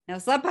Now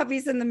Slut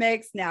Puppy's in the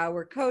mix. Now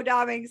we're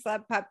co-doming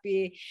Slut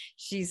Puppy.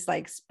 She's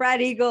like spread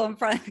eagle in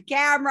front of the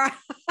camera.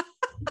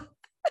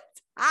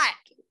 It's hot,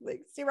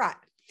 like super hot.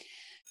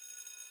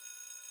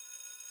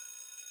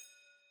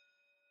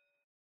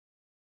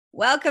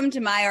 Welcome to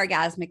My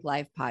Orgasmic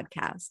Life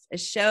podcast, a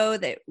show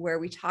where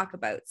we talk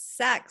about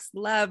sex,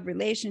 love,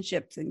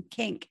 relationships, and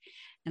kink.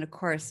 And of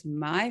course,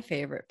 my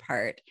favorite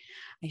part,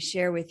 I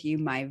share with you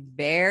my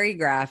very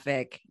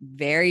graphic,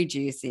 very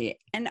juicy,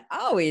 and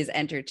always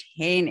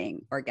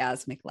entertaining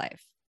orgasmic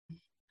life.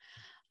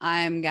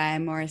 I'm Gaia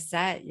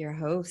Morissette, your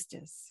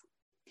hostess,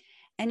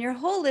 and your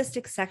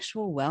holistic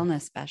sexual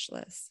wellness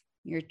specialist,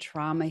 your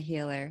trauma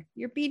healer,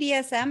 your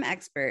BDSM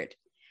expert,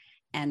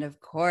 and of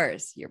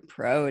course, your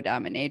pro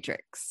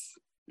dominatrix.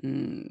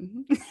 The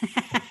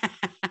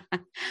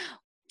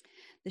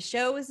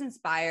show was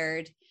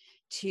inspired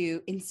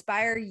to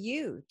inspire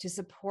you to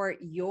support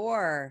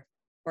your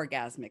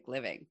orgasmic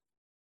living.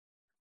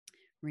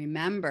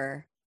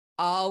 Remember,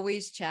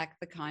 always check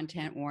the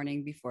content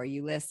warning before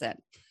you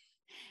listen,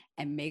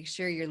 and make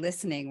sure you're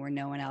listening where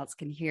no one else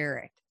can hear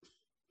it,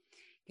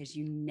 because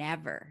you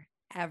never,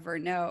 ever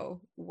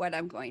know what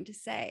I'm going to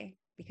say,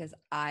 because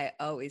I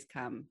always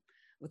come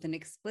with an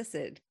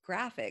explicit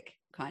graphic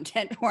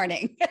content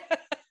warning.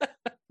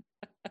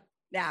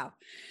 Now,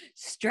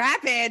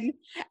 strap in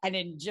and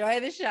enjoy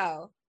the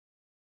show.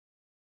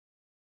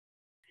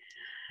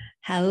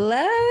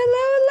 Hello.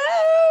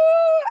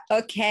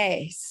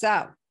 Okay,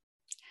 so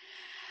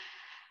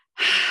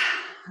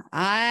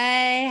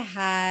I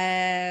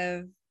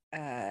have,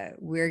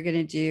 we're going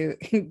to do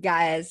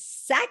Gaia's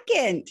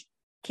second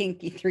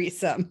kinky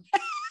threesome.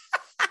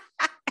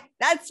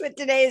 That's what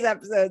today's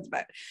episode's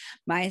about.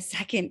 My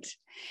second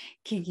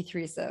kinky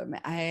threesome.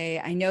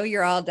 I know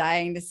you're all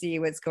dying to see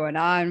what's going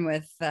on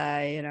with,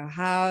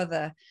 how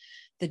the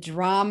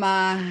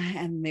drama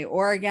and the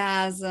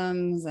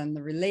orgasms and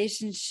the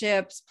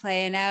relationships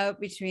playing out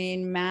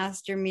between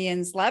Master Me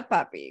and Slut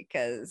Puppy,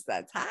 because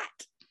that's hot.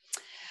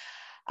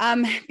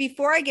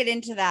 Before I get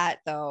into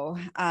that, though,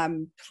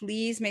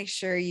 please make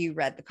sure you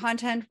read the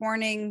content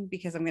warning,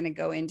 because I'm going to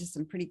go into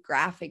some pretty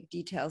graphic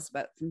details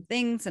about some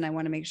things, and I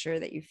want to make sure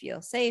that you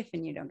feel safe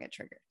and you don't get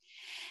triggered.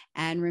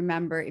 And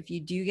remember, if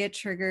you do get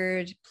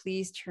triggered,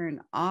 please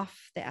turn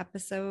off the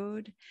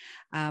episode.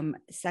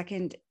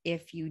 Second,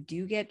 if you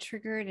do get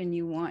triggered and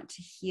you want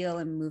to heal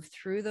and move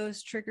through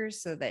those triggers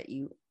so that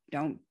you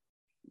don't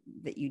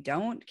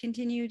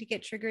continue to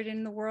get triggered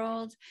in the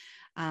world,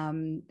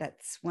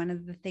 that's one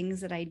of the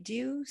things that I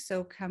do.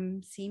 So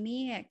come see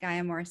me at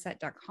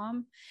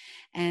GaiaMorissette.com,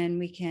 and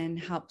we can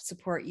help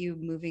support you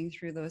moving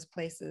through those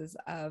places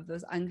of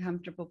those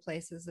uncomfortable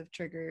places of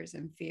triggers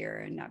and fear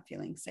and not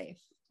feeling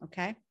safe.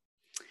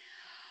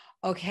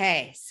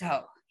 Okay,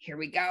 so here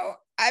we go.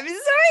 I'm so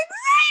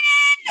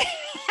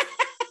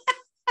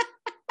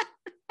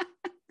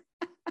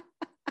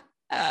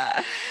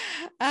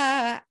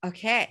excited.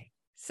 Okay,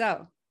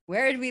 so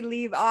where did we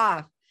leave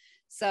off?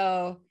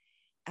 So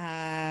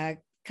a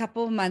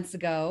couple of months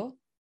ago,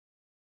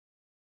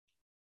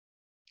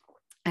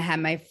 I had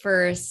my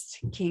first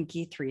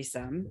kinky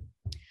threesome.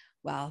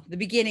 Well, the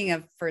beginning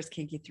of first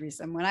kinky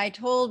threesome, when I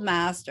told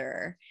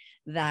Master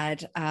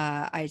that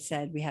I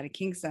said we had a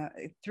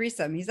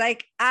threesome, he's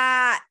like,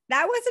 that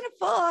wasn't a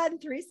full-on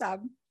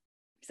threesome.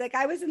 He's like,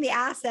 I was in the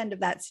ass end of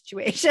that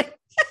situation.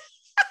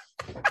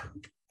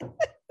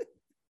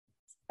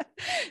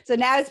 So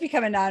now it's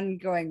become an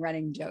ongoing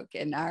running joke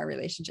in our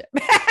relationship.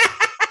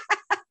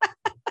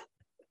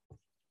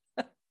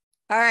 All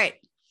right.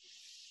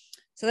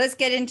 So let's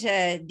get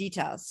into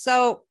details.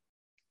 So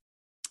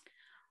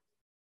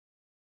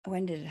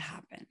when did it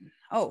happen?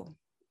 Oh,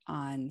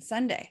 on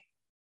Sunday.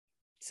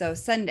 So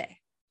Sunday,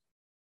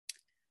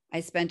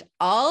 I spent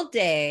all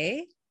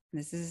day.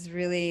 This is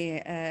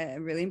really,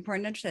 really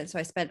important to understand. So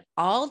I spent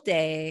all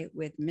day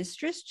with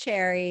Mistress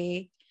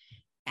Cherry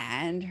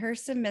and her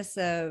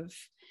submissive,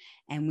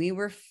 and we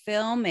were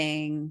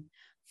filming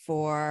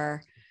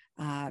for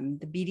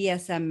the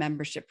BDSM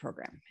membership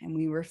program. And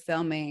we were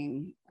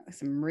filming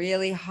some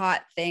really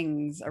hot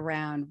things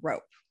around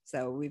rope.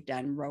 So we've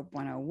done rope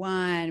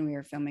 101. We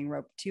were filming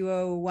rope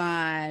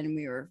 201.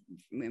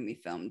 We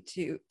filmed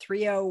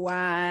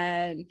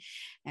 301,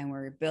 and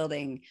we're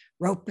building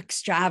rope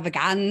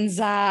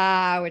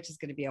extravaganza, which is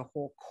going to be a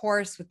whole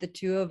course with the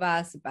two of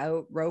us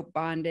about rope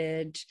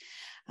bondage.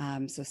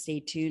 So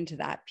stay tuned to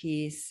that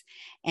piece.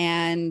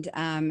 And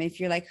if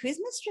you're like, who's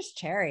Mistress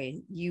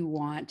Cherry? You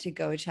want to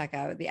go check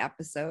out the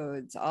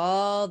episodes,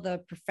 all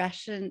the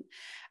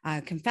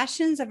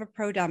confessions of a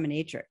pro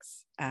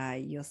dominatrix.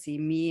 You'll see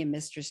me and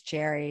Mistress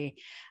Cherry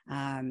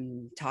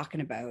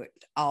talking about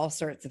all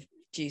sorts of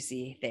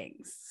juicy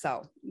things.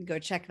 So go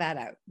check that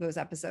out, those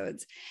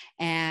episodes,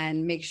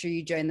 and make sure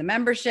you join the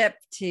membership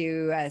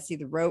to see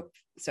the rope.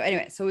 So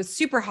anyway, so it was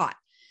super hot.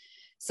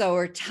 So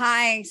we're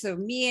tying. So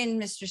me and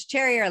Mistress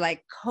Cherry are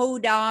like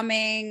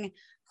co-doming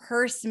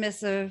her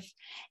submissive,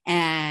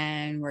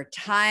 and we're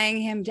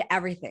tying him to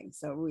everything.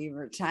 So we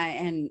were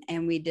tying,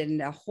 and we did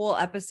a whole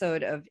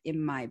episode of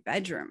in my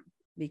bedroom,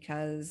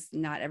 because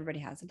not everybody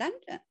has a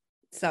dungeon.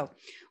 So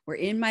we're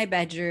in my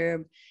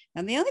bedroom.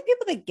 Now, the only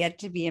people that get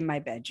to be in my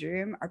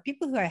bedroom are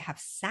people who I have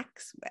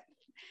sex with.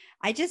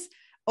 I just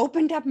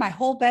opened up my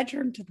whole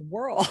bedroom to the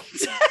world.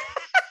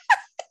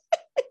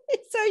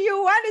 So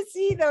you want to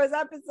see those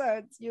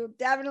episodes. You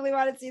definitely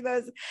want to see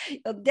those.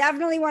 You'll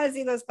definitely want to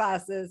see those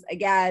classes.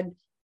 Again,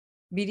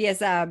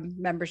 BDSM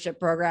membership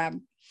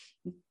program,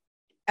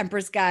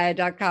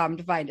 empressgaia.com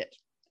to find it.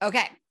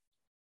 Okay.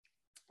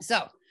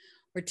 So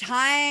we're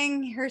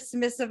tying her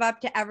submissive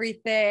up to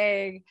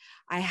everything.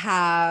 I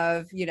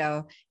have,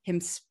 him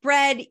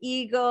spread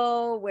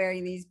eagle,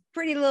 wearing these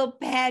pretty little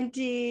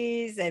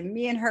panties, and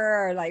me and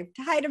her are like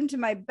tied him to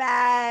my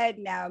bed.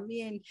 Now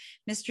me and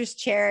Mistress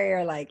Cherry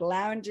are like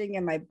lounging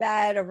in my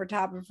bed over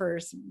top of her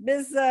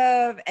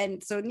submissive.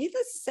 And so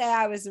needless to say,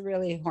 I was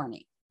really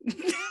horny.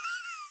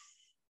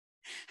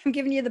 I'm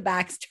giving you the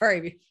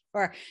backstory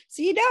before,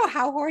 so you know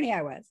how horny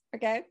I was.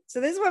 Okay. So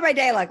this is what my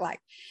day looked like.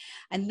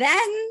 And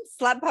then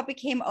Slut Puppy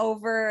came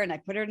over and I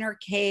put her in her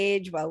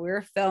cage while we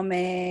were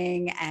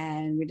filming,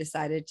 and we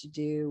decided to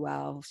do,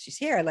 well, she's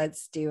here.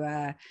 Let's do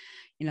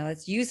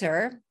let's use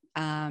her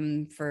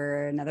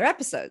for another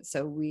episode.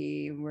 So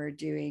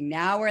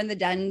now we're in the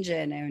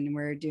dungeon and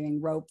we're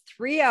doing rope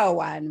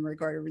 301. We're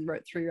recording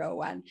rope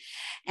 301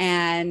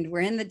 and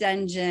we're in the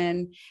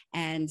dungeon.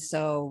 And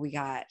so we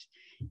got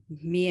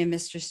me and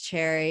Mistress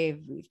Cherry.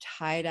 We've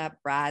tied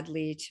up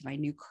Bradley to my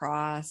new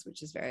cross,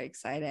 which is very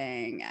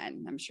exciting.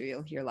 And I'm sure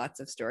you'll hear lots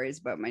of stories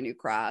about my new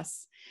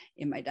cross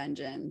in my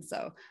dungeon.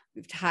 So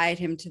we've tied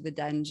him to the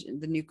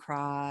dungeon, the new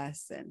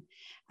cross.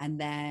 And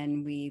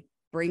then we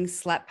bring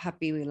Slut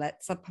Puppy. We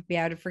let Slut Puppy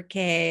out of her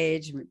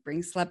cage. And we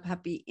bring Slut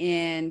Puppy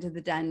into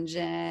the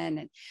dungeon.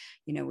 And,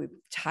 we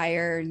tie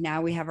her.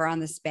 Now we have her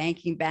on the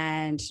spanking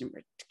bench, and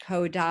we're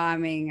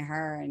co-doming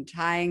her and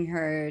tying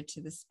her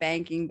to the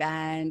spanking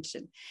bench.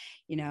 And,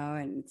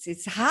 and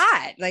it's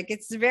hot. Like,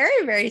 it's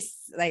very, very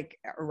like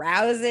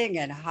arousing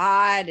and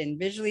hot and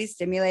visually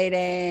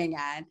stimulating.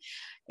 And,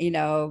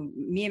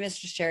 me and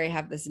Mistress Cherry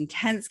have this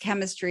intense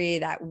chemistry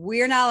that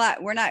we're not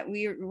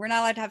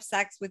allowed to have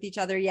sex with each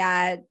other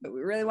yet, but we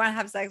really want to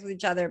have sex with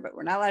each other, but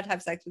we're not allowed to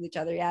have sex with each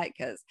other yet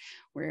because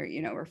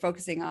we're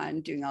focusing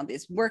on doing all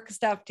this work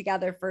stuff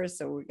together first.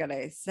 So we're going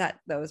to set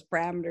those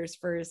parameters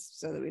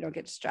first so that we don't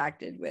get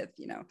distracted with,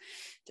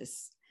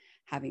 just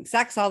having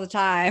sex all the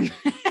time.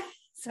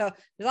 So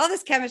there's all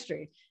this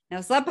chemistry. Now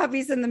Slut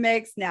Puppy's in the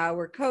mix. Now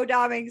we're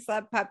co-doming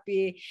Slut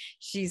Puppy.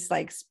 She's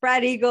like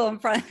spread eagle in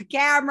front of the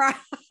camera.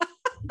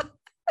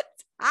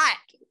 It's hot,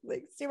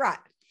 like super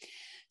hot.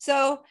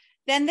 So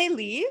then they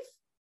leave.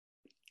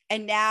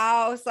 And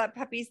now Slut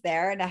Puppy's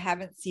there. And I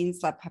haven't seen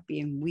Slut Puppy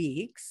in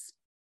weeks.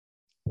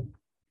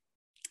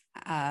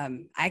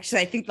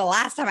 Actually, I think the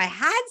last time I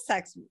had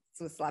sex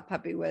with Slut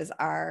Puppy was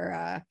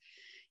our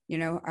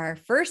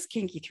first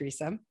kinky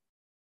threesome.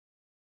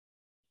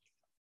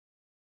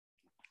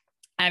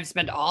 I've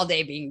spent all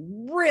day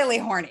being really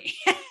horny.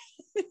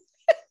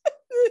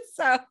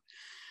 So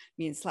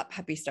me and Slut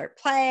Puppy start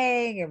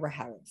playing and we're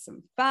having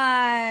some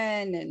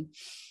fun.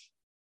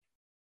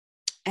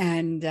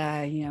 And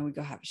we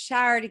go have a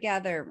shower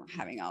together. We're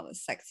having all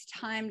this sexy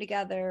time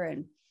together.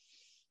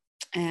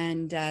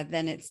 And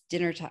then it's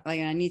dinner time. Like,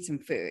 I need some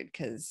food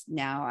because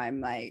now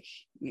I'm like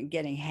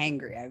getting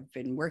hangry. I've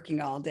been working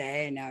all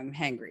day and now I'm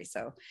hangry.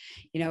 So,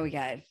 we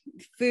got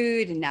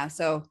food. And now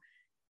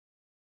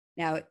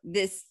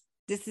this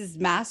is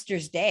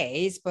Master's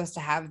day. He's supposed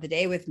to have the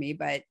day with me,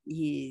 but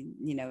he,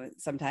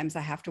 sometimes I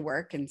have to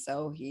work. And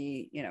so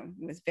he,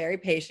 was very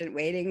patient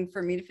waiting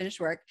for me to finish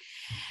work.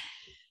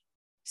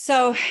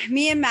 So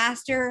me and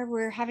Master,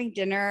 we're having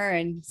dinner,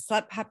 and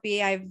Slut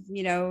Puppy,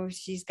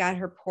 she's got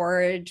her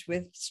porridge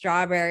with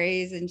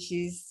strawberries and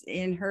she's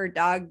in her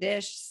dog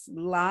dish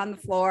on the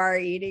floor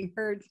eating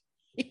her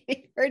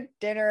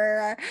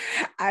dinner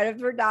out of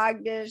her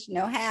dog dish,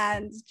 no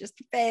hands,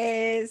 just a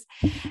face.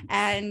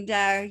 And,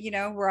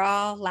 we're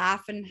all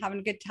laughing, having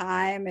a good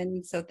time.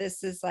 And so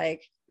this is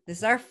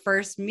our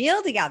first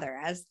meal together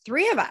as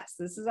three of us.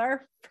 This is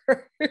our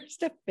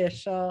first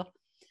official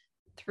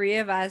three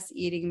of us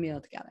eating meal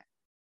together.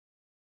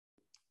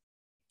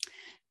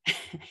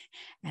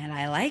 And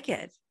I like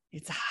it.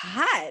 It's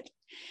hot.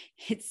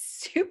 It's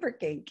super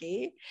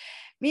kinky.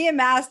 Me and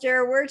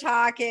Master, we're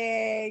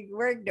talking,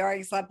 we're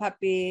ignoring Slut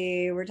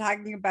Puppy. We're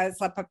talking about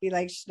Slut Puppy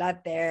like she's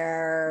not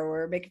there.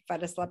 We're making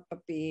fun of Slut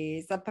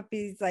Puppy. Slut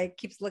Puppy's like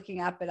keeps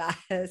looking up at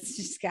us.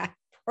 She's got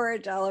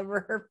porridge all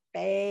over her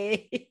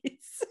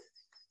face.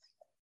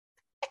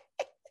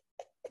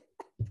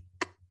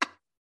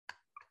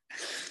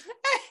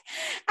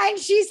 And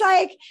she's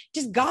like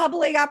just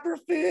gobbling up her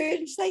food.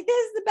 She's like,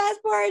 this is the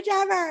best porridge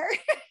ever.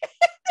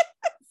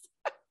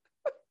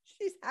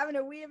 She's having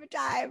a wee of a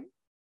time.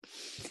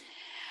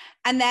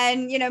 And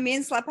then, me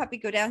and Slut Puppy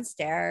go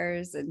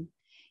downstairs and,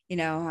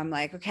 I'm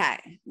like,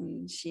 okay.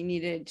 And she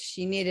needed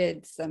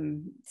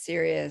some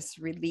serious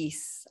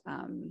release.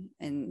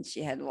 And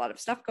she had a lot of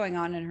stuff going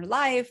on in her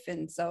life.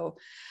 And so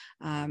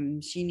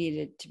she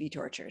needed to be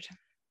tortured.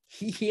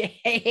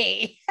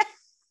 Yay.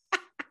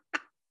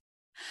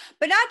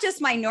 but not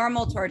just my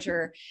normal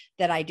torture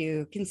that I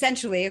do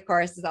consensually. Of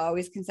course, is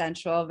always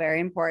consensual, very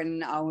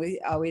important,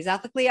 always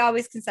ethically,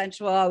 always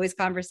consensual, always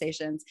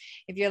conversations.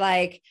 If you're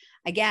like,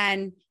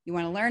 again, you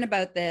want to learn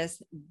about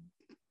this,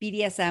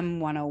 BDSM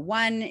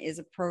 101 is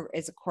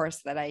a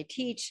course that I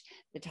teach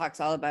that talks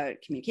all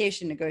about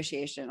communication,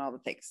 negotiation, all the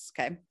things,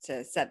 okay,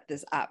 to set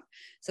this up.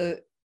 So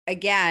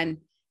again,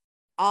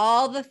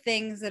 all the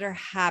things that are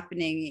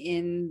happening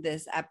in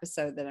this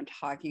episode that I'm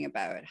talking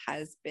about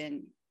has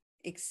been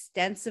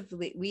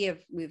extensively,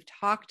 we've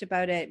talked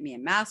about it. Me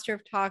and Master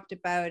have talked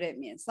about it.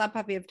 Me and Slut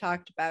Puppy have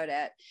talked about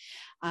it.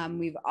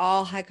 We've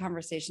all had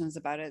conversations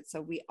about it.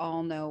 So we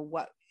all know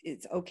what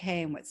is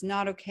okay and what's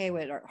not okay,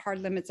 what our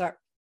hard limits are,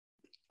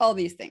 all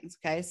these things.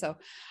 Okay. So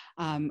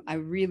I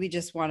really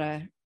just want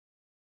to,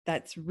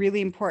 that's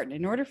really important.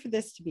 In order for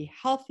this to be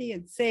healthy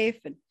and safe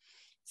and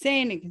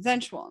sane and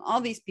consensual and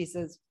all these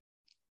pieces,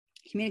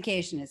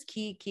 communication is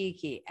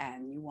key.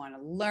 And you want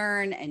to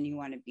learn and you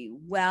want to be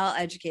well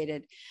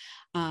educated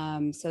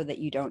so that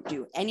you don't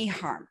do any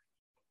harm.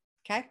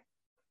 Okay.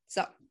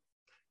 So,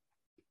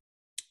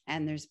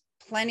 and there's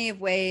plenty of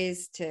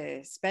ways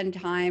to spend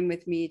time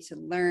with me to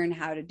learn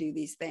how to do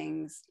these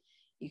things.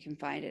 You can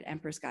find it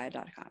at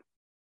empressguide.com.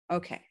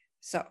 Okay.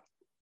 So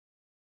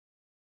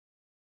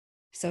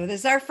this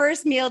is our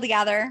first meal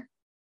together.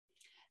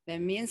 That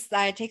means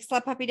that I take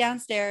Slut Puppy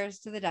downstairs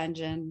to the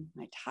dungeon.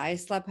 I tie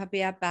Slut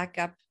Puppy back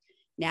up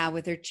now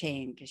with her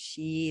chain because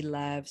she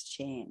loves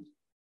chain.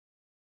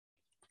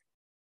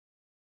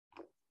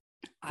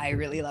 I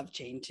really love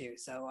chain too.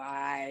 So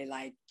I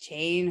like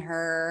chain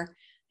her.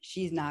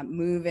 She's not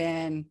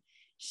moving.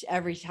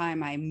 Every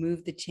time I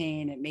move the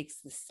chain, it makes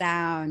the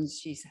sounds.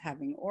 She's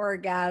having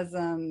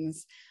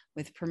orgasms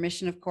with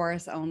permission, of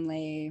course,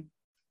 only.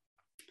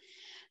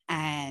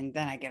 And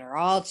then I get her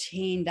all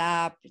chained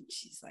up and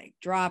she's like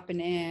dropping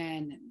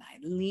in and I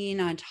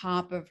lean on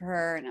top of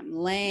her and I'm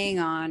laying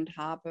on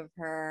top of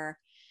her.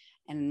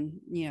 And,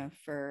 you know,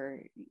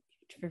 for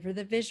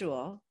the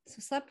visual,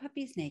 so Slut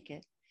Puppy's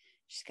naked.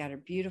 She's got her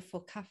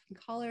beautiful cuff and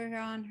collar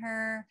on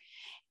her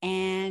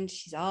and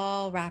she's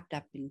all wrapped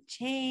up in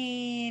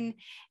chain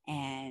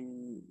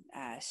and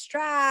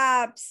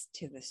straps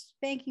to the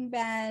spanking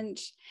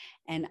bench.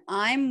 And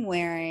I'm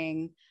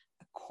wearing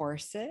a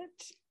corset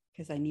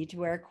because I need to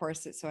wear a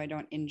corset so I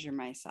don't injure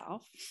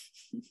myself.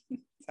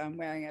 So I'm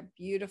wearing one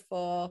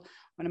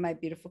of my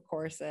beautiful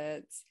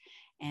corsets,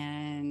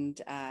 and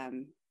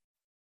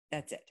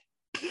that's it.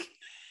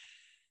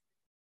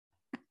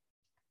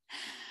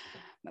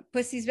 My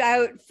pussy's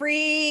out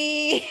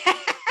free.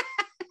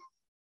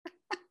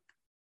 The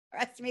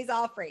rest of me's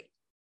all free.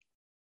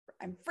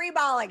 I'm free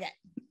balling it.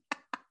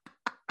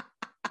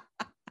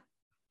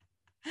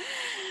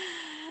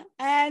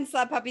 And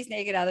Slut Puppy's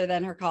naked other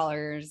than her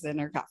collars and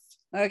her cuffs.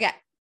 Okay.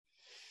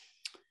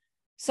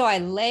 So I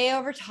lay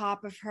over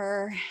top of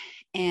her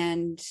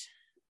and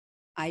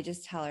I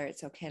just tell her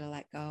it's okay to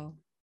let go.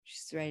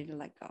 She's ready to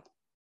let go.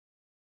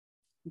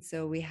 And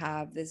so we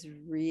have this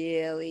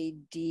really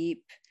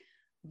deep,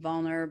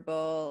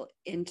 vulnerable,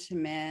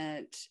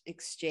 intimate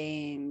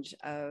exchange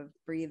of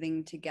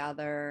breathing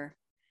together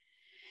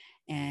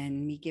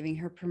and me giving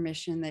her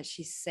permission that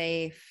she's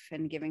safe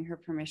and giving her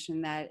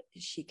permission that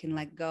she can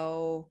let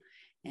go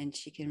and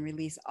she can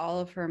release all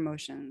of her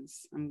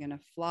emotions. I'm going to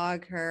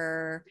flog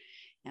her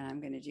and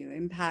I'm going to do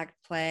impact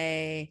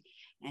play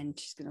and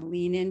she's going to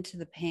lean into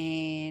the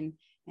pain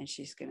and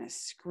she's going to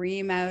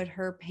scream out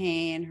her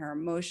pain, her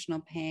emotional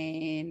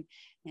pain,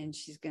 and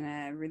she's going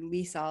to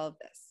release all of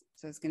this.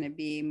 So it's going to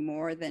be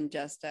more than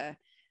just a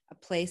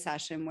play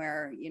session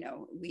where, you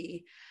know,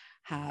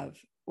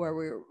 where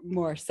we're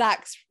more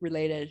sex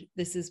related.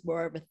 This is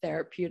more of a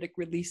therapeutic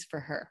release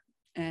for her.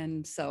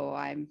 And so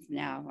I've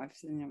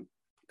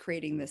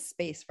creating this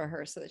space for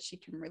her so that she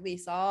can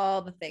release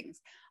all the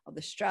things, all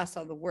the stress,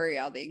 all the worry,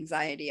 all the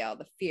anxiety, all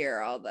the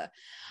fear, all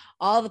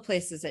the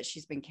places that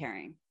she's been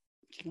carrying.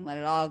 She can let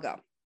it all go.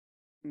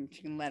 And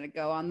she can let it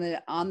go on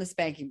the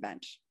spanking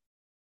bench.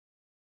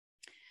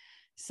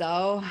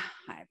 So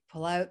I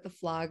pull out the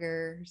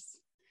floggers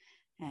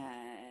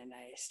and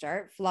I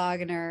start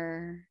flogging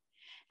her.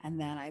 And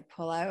then I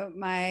pull out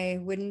my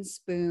wooden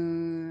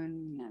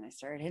spoon and I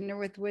start hitting her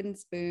with the wooden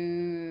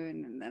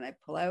spoon. And then I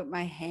pull out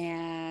my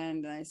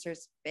hand and I start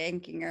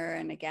spanking her.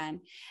 And again,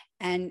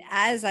 and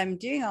as I'm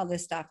doing all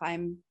this stuff,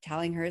 I'm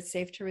telling her it's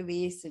safe to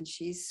release. And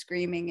she's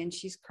screaming and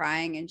she's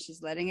crying and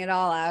she's letting it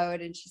all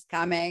out and she's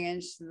coming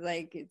and she's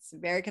like, it's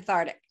very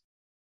cathartic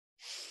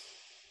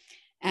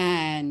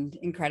and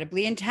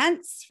incredibly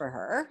intense for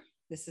her.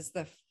 This is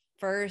the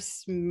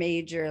first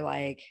major,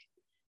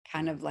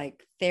 kind of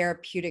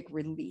therapeutic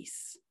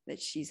release that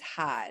she's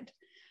had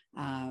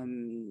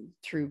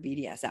through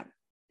BDSM.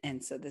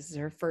 And so this is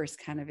her first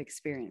kind of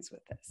experience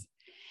with this.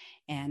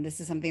 And this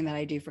is something that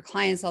I do for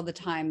clients all the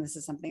time. This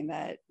is something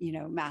that, you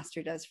know,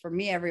 Master does for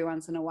me every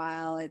once in a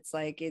while. It's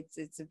like,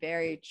 it's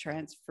very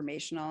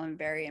transformational and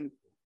very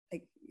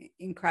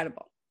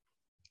incredible.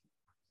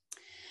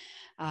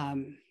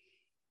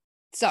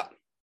 So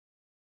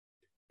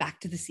back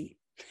to the scene.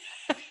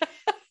 All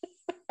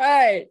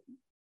right.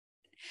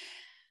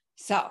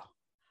 So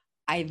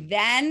I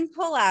then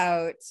pull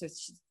out. So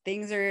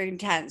things are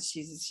intense.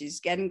 She's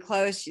getting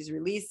close. She's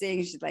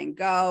releasing. She's letting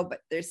go,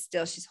 but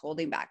she's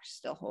holding back. She's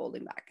still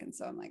holding back. And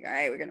so I'm like, all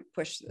right, we're going to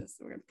push this.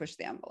 We're going to push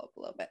the envelope a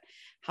little bit,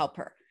 help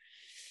her.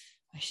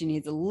 She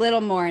needs a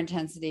little more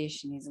intensity.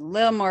 She needs a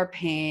little more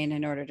pain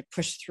in order to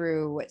push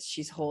through what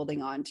she's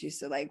holding on to.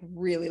 So like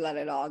really let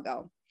it all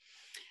go.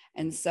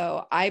 And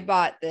so I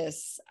bought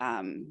this,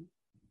 kind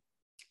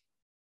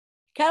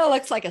of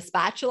looks like a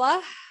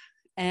spatula,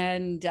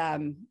 and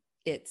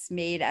it's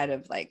made out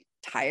of like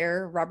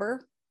tire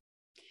rubber,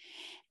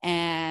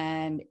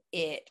 and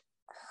it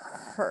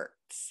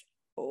hurts.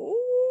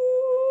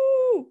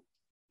 Oh,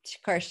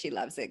 of course she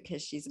loves it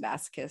because she's a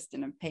masochist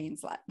and a pain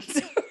slut. So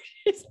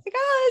she's like,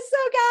 oh, it's so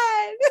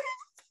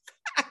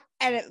good.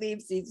 And it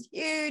leaves these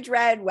huge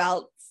red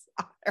welts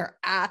on her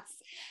ass,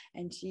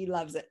 and she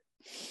loves it.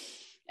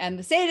 And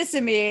the sadist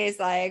in me is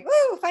like,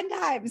 woo, fun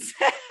times.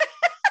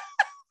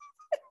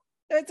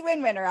 It's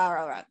win-win or all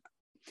around.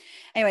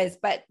 Anyways,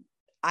 but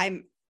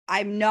I'm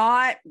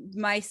not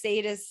my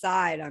sadist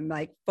side. I'm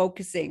like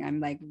focusing. I'm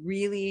like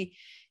really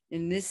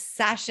in this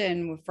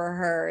session for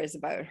her is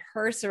about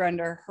her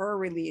surrender, her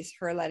release,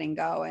 her letting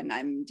go. And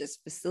I'm just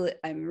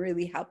I'm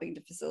really helping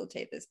to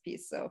facilitate this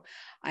piece. So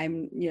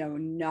I'm,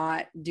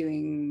 not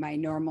doing my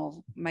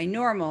normal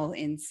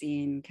in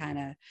scene kind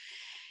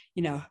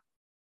of,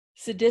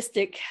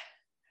 sadistic,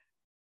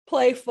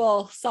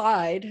 playful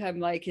side.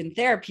 I'm like in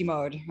therapy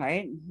mode,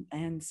 right?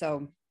 And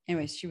so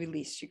anyways, she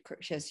released. She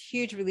has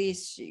huge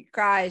release. She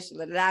cries, she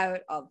let it out,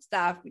 all the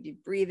stuff. We do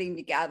breathing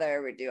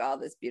together. We do all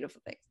this beautiful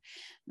things.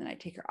 And then I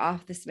take her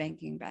off the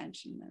spanking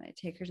bench, and then I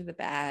take her to the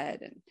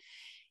bed, and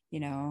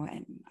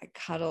and I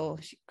cuddle.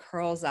 She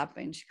curls up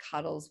and she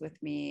cuddles with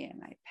me,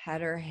 and I pet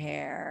her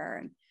hair,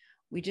 and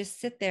we just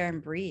sit there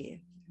and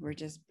breathe. We're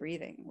just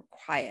breathing. We're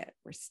quiet.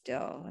 We're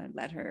still.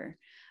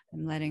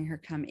 I'm letting her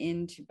come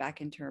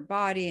back into her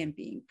body and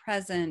being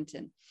present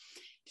and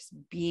just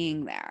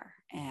being there,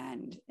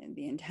 and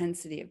the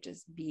intensity of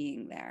just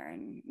being there,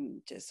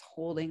 and just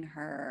holding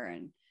her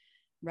and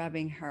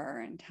rubbing her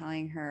and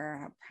telling her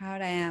how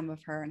proud I am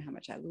of her and how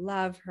much I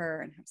love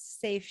her and how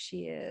safe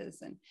she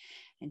is.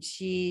 And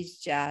she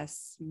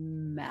just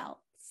melts.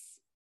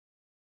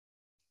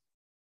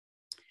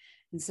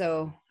 And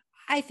so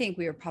I think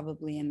we were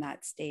probably in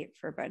that state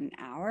for about an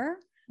hour.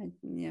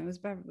 It was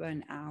about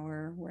an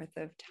hour worth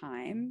of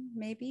time,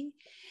 maybe.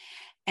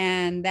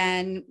 And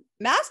then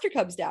Master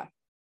comes down.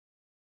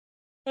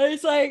 And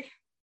he's like,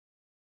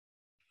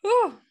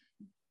 oh,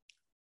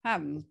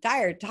 I'm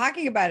tired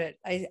talking about it.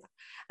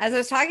 As I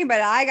was talking about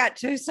it, I got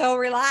so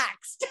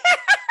relaxed.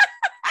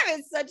 I'm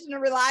in such a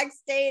relaxed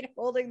state,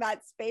 holding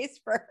that space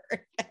for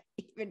her.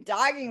 Even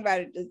talking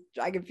about it,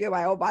 I can feel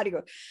my whole body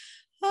go,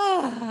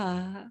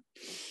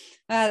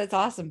 that's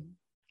awesome.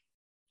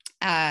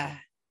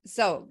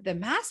 So the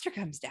Master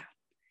comes down,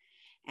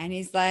 and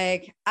he's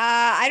like,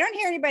 I don't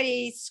hear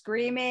anybody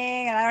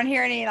screaming, and I don't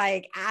hear any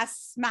like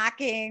ass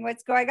smacking.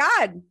 What's going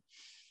on?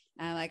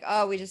 And I'm like,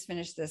 oh, we just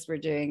finished this. We're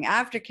doing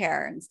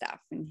aftercare and stuff.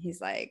 And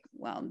he's like,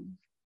 well,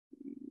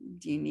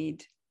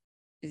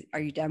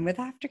 are you done with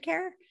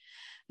aftercare?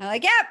 I'm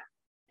like,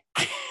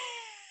 yep.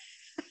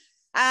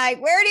 I'm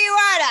like, where do you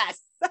want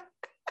us?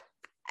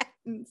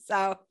 And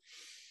so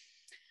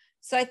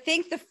I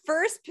think the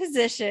first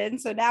position,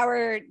 so now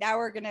we're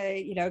going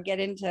to, get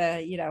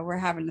into, we're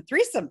having a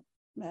threesome.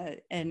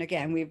 And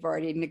again, we've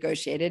already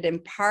negotiated,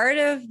 and part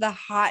of the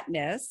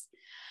hotness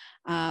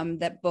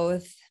that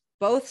both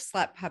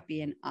Slut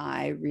Puppy and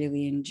I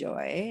really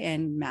enjoy,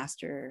 and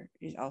Master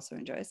also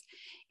enjoys,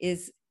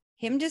 is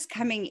him just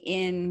coming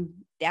in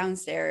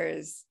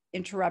downstairs,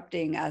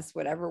 interrupting us,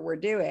 whatever we're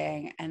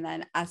doing, and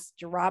then us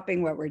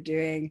dropping what we're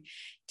doing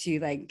to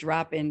like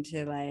drop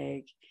into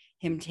like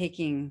him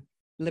taking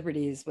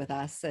liberties with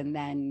us. And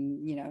then,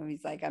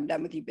 he's like, I'm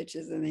done with you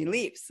bitches. And he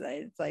leaves. So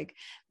it's like,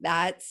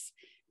 that's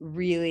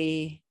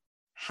really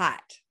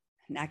hot.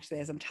 And actually,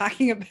 as I'm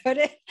talking about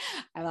it,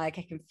 I'm like,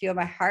 I can feel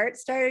my heart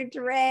starting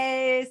to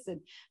race and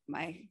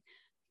my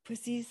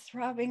pussy's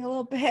throbbing a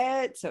little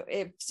bit. So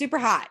it's super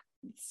hot.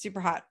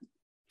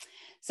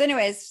 So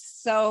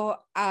anyways,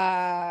 we're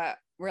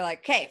like,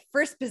 okay,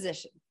 first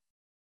position.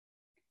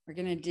 We're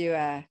going to do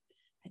a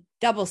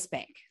double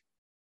spank.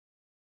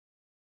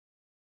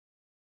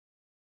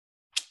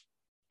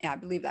 Yeah, I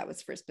believe that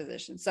was first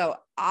position. So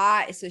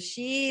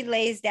she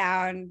lays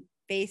down,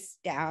 face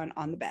down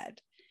on the bed,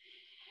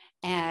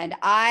 and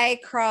I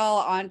crawl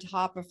on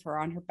top of her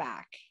on her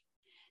back.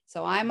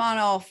 So I'm on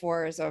all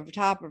fours over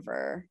top of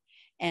her,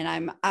 and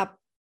I'm up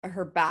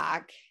her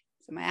back.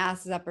 So my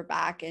ass is up her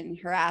back and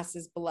her ass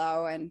is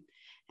below.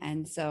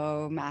 And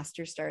so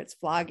Master starts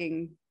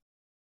flogging.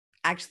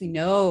 Actually,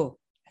 no,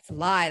 that's a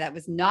lie. That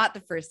was not the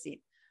first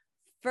scene.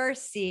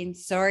 First scene,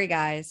 sorry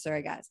guys.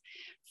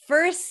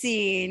 First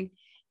scene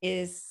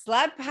is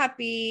Slut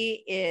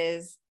Puppy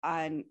is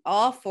on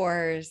all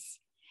fours,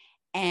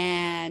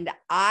 and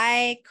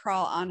I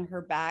crawl on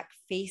her back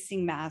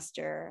facing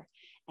Master,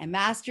 and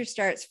Master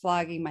starts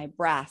flogging my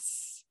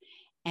breasts,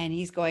 and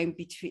he's going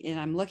between, and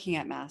I'm looking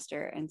at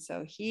Master. And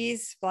so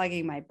he's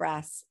flogging my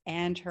breasts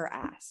and her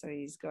ass. So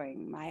he's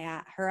going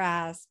her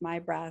ass, my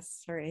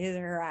breasts,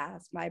 her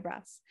ass, my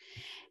breasts.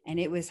 And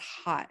it was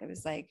hot. It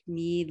was like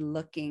me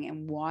looking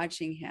and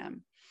watching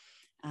him,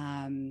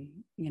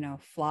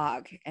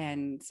 flog.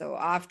 And so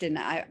often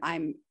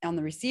I'm on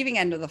the receiving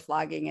end of the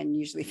flogging and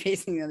usually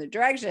facing the other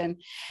direction.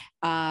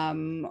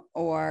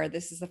 Or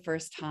this is the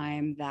first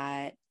time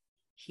that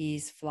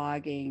he's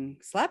flogging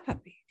Slut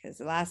Puppy, because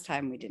the last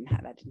time that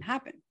didn't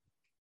happen.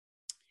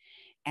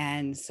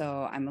 And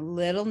so I'm a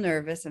little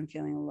nervous. I'm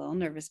feeling a little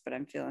nervous, but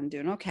I'm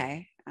doing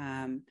okay.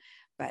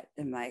 But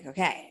I'm like,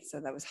 okay,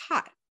 so that was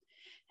hot.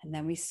 And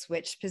then we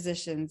switched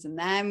positions, and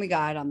then we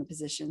got on the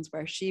positions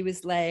where she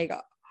was laying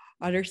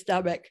on her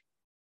stomach.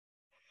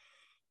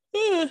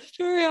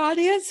 Sorry,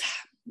 audience.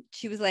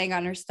 She was laying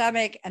on her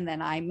stomach, and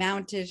then I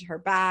mounted her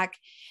back.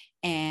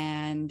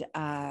 And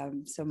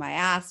so my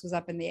ass was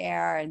up in the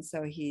air. And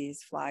so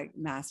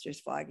Master's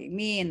flogging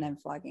me, and then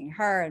flogging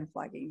her,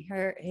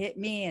 hit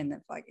me, and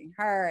then flogging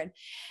her.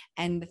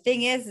 And the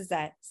thing is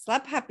that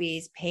Slut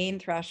Puppy's pain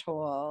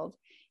threshold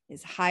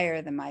is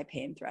higher than my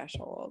pain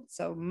threshold.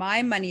 So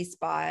my money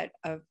spot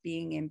of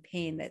being in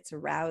pain that's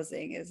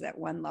arousing is at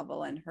one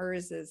level, and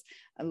hers is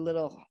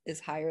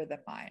higher than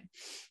mine,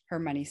 her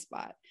money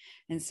spot.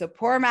 And so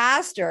poor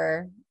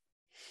Master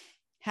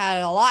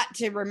had a lot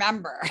to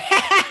remember.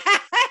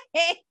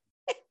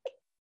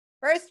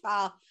 First of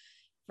all,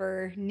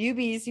 for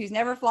newbies who's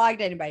never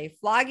flogged anybody,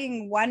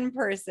 flogging one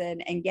person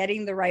and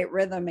getting the right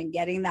rhythm and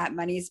getting that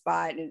money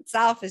spot in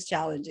itself is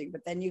challenging.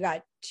 But then you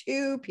got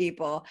two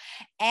people,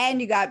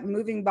 and you got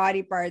moving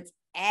body parts,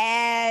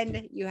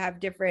 and you have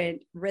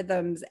different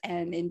rhythms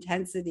and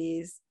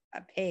intensities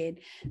of pain.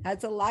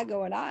 That's a lot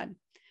going on.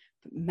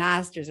 But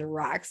Master's a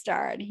rock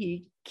star, and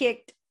he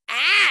kicked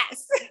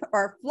ass,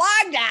 or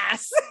flogged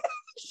ass,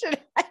 should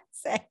I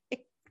say.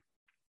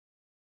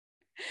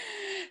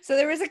 So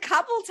there was a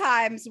couple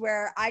times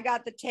where I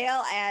got the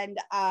tail end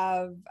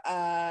of,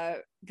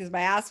 because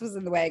my ass was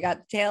in the way, I got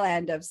the tail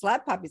end of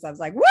Slut Puppies. I was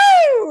like,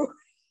 woo!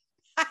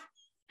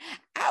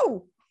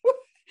 Ow!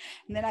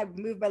 And then I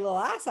moved my little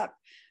ass up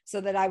so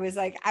that I was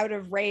like out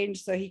of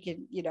range, so he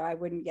could, I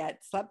wouldn't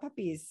get Slut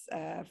Puppy's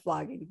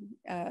flogging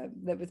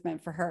that was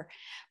meant for her.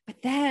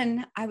 But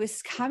then I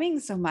was coming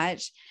so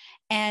much,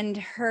 and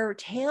her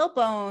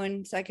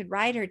tailbone, so I could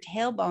ride her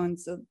tailbone,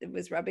 so it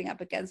was rubbing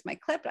up against my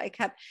clip. I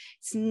kept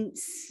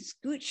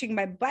scooching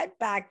my butt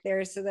back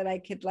there so that I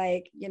could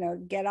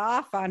get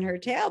off on her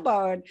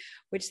tailbone,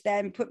 which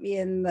then put me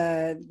in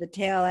the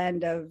tail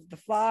end of the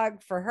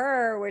flog for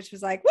her, which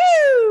was like,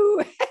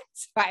 woo!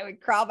 So I would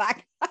crawl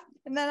back up,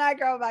 and then I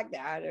crawl back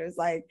down. It was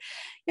like,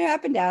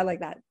 up and down like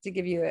that, to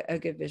give you a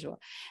good visual.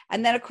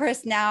 And then of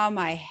course, now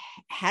my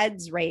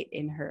head's right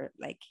in her,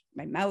 like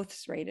my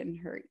mouth's right in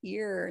her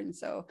ear. And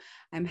so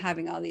I'm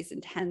having all these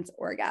intense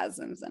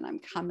orgasms, and I'm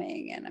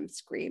coming, and I'm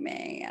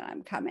screaming, and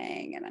I'm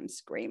coming, and I'm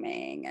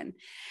screaming. And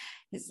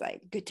it's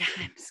like, good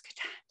times.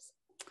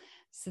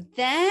 So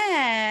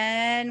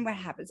then what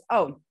happens?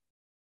 Oh,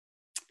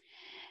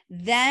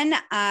 then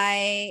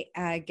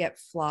I get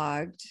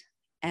flogged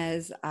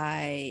as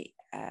I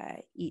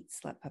eat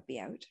Slut Puppy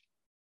out.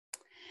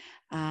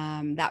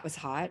 That was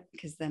hot,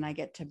 because then I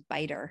get to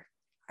bite her.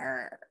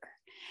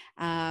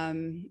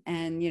 And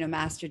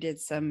Master did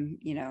some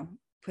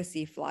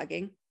pussy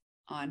flogging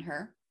on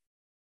her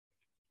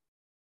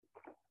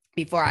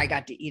before I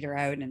got to eat her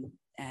out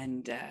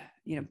and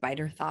bite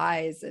her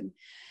thighs, and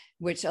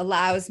which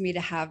allows me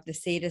to have the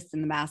sadist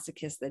and the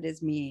masochist that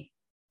is me,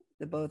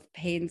 the both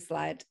pain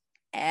slut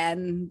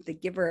and the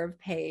giver of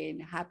pain,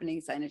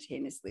 happening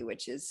simultaneously,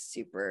 which is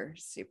super,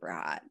 super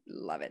hot.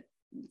 Love it.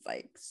 It's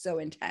like so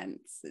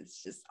intense.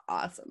 It's just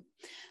awesome.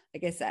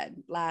 Like I said,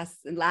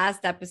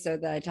 last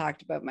episode that I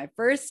talked about my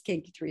first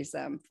kinky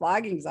threesome,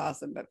 flogging's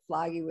awesome, but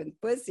flogging with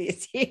pussy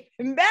is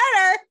even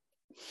better.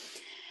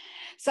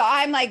 So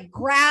I'm like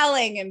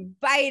growling and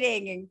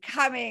biting and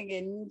coming,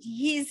 and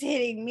he's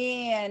hitting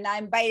me, and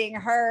I'm biting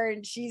her,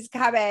 and she's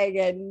coming,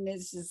 and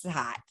it's just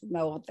hot. The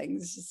whole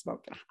thing's just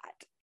smoking hot.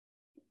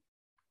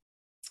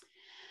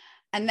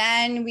 And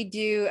then we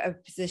do a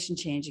position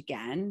change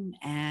again.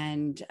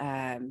 And,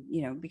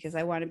 because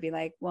I want to be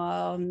like,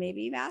 well,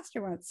 maybe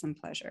Master wants some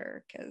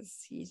pleasure, because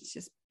he's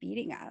just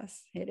beating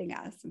us, hitting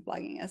us, and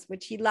flogging us,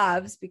 which he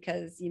loves,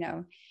 because,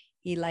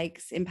 he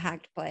likes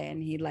impact play,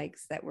 and he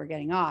likes that we're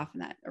getting off,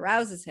 and that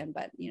arouses him.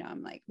 But,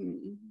 I'm like,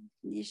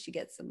 you should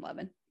get some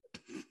loving.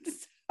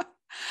 So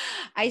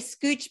I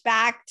scooch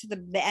back to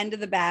the end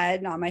of the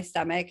bed on my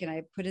stomach, and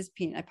I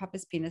pop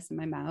his penis in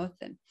my mouth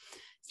and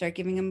start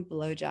giving him a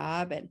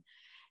blowjob.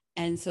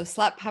 And so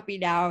Slut Puppy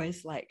now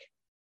is like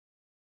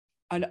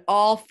on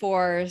all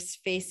fours,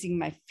 facing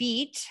my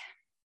feet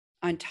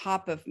on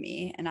top of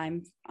me, and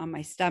I'm on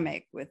my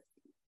stomach with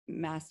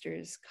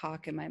Master's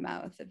cock in my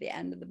mouth at the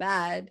end of the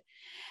bed.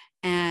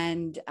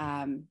 And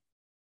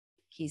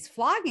he's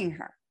flogging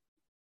her.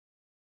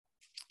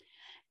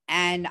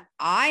 And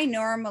I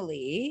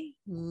normally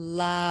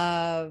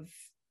I'm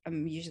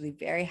usually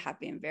very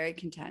happy and very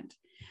content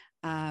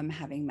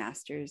having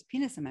Master's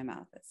penis in my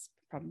mouth. That's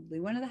probably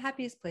one of the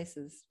happiest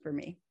places for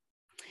me.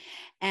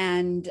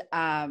 And,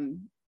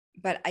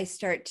 but I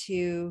start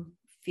to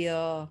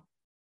feel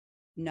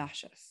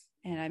nauseous,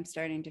 and I'm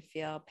starting to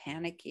feel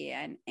panicky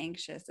and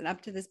anxious. And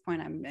up to this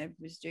point, I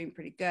was doing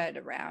pretty good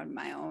around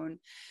my own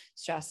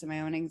stress and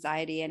my own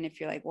anxiety. And if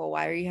you're like, well,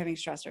 why are you having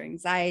stress or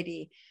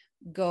anxiety?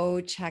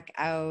 Go check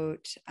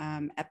out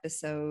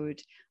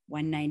episode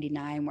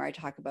 199, where I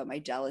talk about my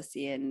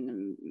jealousy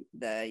and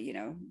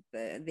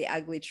the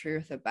ugly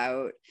truth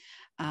about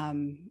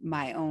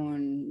my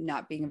own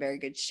not being a very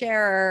good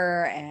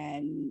sharer,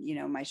 and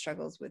my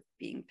struggles with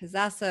being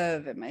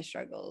possessive, and my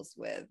struggles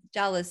with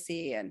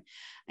jealousy, and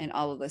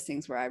all of those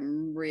things, where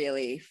I'm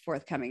really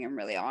forthcoming and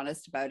really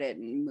honest about it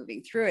and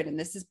moving through it. And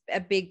this is a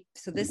big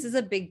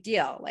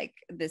deal. Like,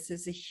 this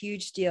is a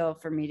huge deal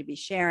for me to be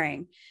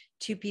sharing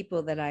to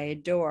people that I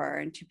adore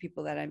and to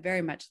people that I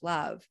very much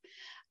love.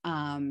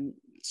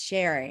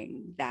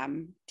 Sharing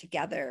them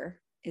together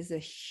is a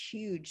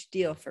huge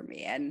deal for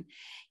me. And,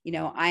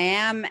 I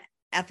am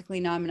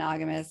ethically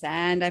non-monogamous,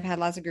 and I've had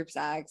lots of group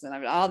sex, and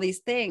I've all these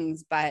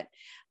things, but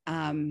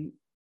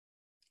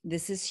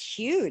this is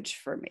huge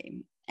for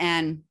me.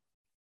 And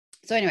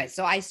so anyway,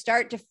 so I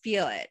start to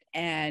feel it,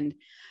 and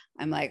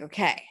I'm like,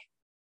 okay,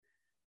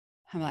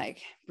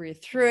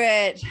 breathe through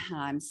it.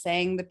 I'm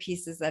saying the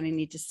pieces that I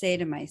need to say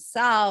to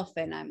myself.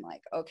 And I'm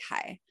like,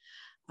 okay,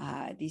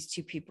 these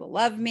two people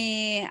love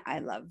me. I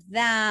love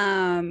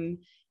them.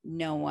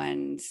 No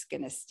one's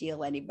going to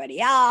steal anybody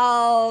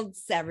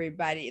else.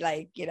 Everybody,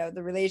 the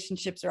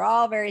relationships are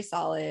all very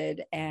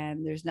solid,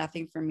 and there's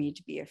nothing for me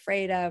to be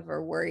afraid of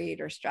or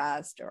worried or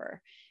stressed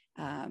or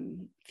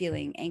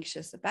feeling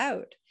anxious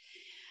about.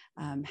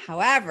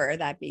 However,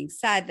 that being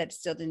said, that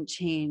still didn't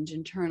change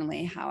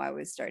internally how I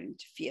was starting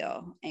to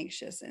feel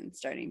anxious and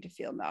starting to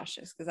feel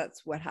nauseous, because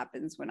that's what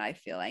happens when I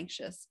feel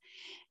anxious,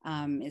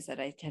 is that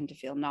I tend to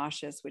feel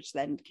nauseous, which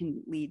then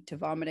can lead to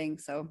vomiting.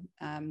 So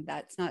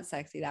that's not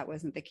sexy. That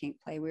wasn't the kink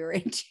play we were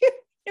into.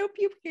 No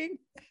puking.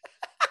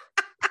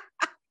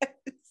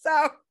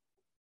 So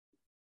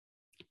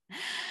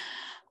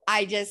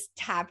I just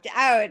tapped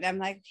out, and I'm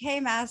like,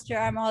 okay, Master,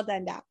 I'm all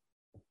done now.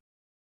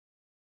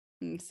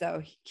 And so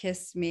he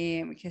kissed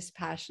me, and we kissed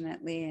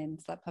passionately, and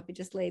Slut Puppy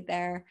just laid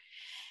there.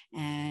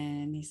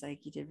 And he's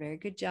like, you did a very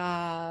good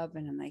job.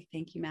 And I'm like,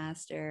 thank you,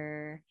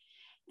 Master.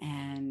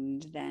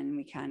 And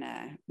then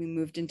we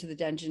moved into the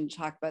dungeon to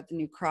talk about the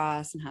new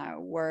cross and how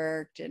it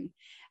worked. And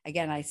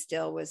again, I was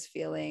still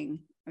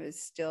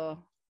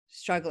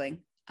struggling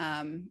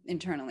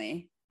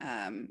internally.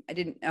 I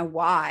didn't know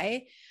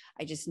why.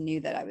 I just knew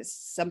that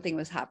something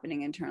was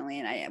happening internally,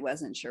 and I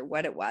wasn't sure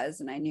what it was.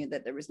 And I knew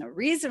that there was no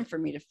reason for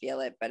me to feel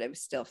it, but I was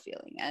still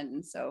feeling it.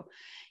 And so,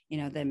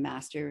 the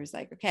Master was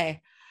like,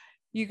 okay,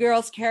 you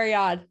girls carry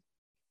on.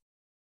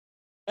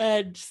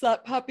 And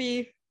Slut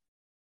Puppy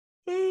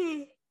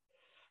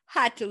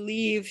had to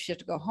leave. She had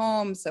to go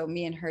home. So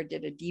me and her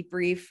did a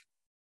debrief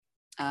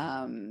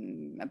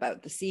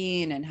about the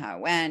scene and how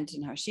it went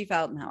and how she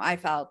felt and how I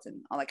felt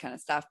and all that kind of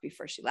stuff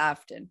before she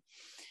left. And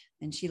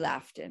then she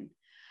left, and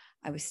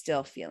I was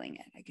still feeling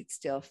it. I could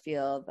still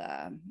feel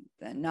the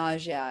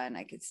nausea, and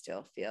I could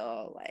still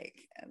feel like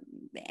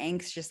the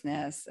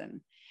anxiousness.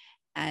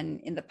 And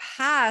in the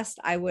past,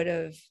 I would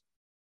have,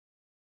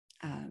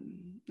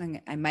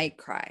 I might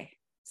cry.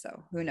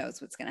 So who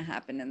knows what's going to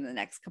happen in the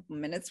next couple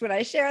of minutes when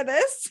I share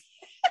this.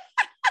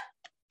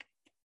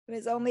 It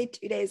was only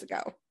 2 days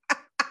ago.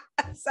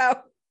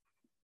 So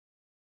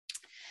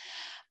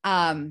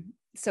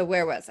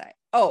where was I?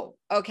 Oh,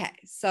 okay.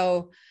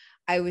 So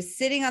I was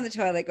sitting on the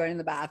toilet going to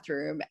the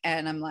bathroom,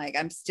 and I'm like,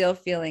 I'm still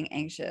feeling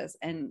anxious.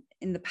 And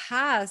in the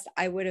past,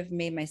 I would have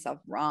made myself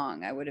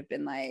wrong. I would have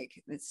been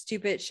like, it's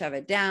stupid, shove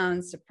it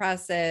down,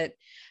 suppress it.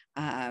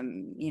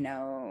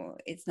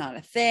 It's not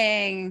a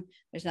thing.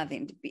 There's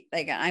nothing to be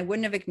like, I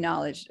wouldn't have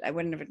acknowledged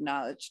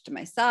to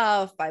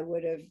myself. I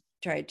would have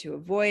tried to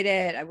avoid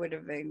it. I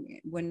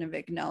wouldn't have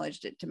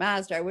acknowledged it to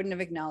Master. I wouldn't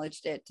have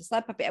acknowledged it to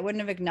Slut Puppy. I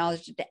wouldn't have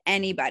acknowledged it to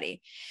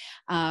anybody.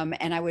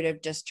 And I would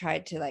have just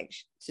tried to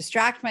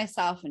distract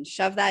myself and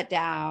shove that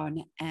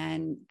down.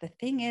 And the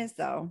thing is,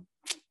 though,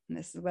 and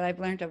this is what I've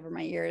learned over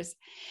my years,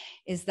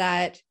 is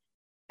that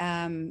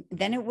then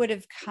it would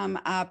have come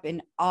up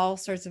in all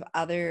sorts of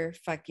other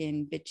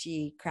fucking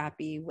bitchy,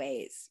 crappy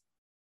ways.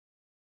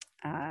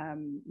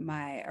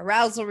 My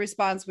arousal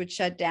response would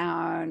shut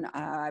down.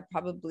 I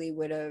probably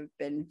would have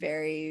been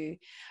very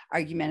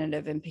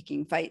argumentative and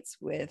picking fights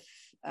with,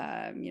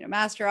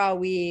 Master all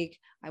week.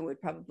 I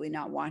would probably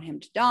not want him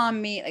to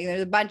dom me. Like,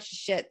 there's a bunch of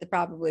shit that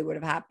probably would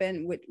have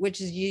happened,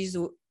 which is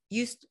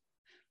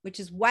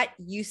what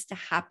used to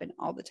happen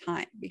all the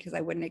time, because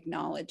I wouldn't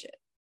acknowledge it.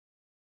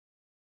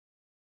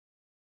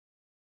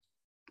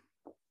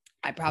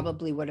 I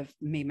probably would have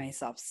made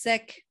myself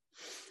sick.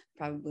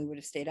 Probably would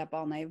have stayed up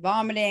all night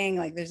vomiting.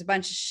 Like, there's a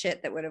bunch of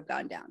shit that would have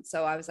gone down.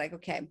 So I was like,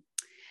 okay,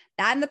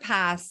 that in the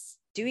past,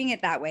 doing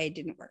it that way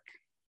didn't work.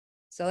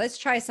 So let's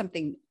try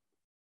something new.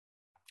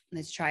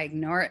 Let's try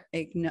not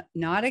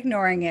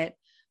ignoring it,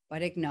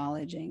 but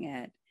acknowledging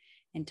it,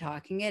 and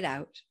talking it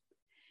out,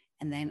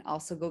 and then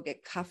also go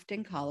get cuffed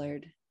and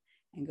collared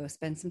and go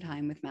spend some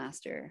time with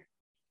Master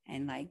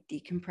and like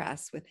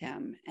decompress with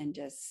him and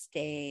just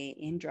stay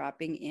in,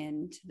 dropping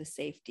into the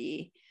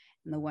safety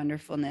and the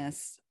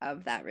wonderfulness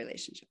of that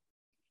relationship.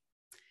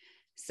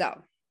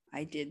 So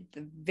I did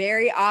the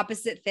very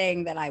opposite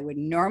thing that I would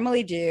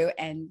normally do.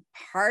 And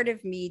part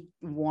of me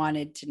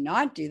wanted to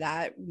not do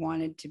that,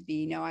 wanted to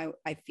be, no,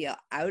 I feel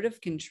out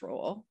of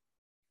control.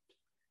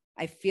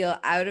 I feel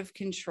out of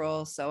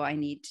control, so I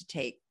need to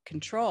take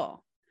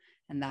control.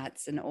 And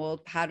that's an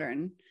old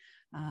pattern.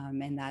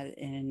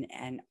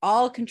 And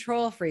all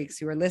control freaks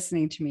who are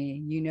listening to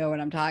me, you know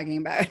what I'm talking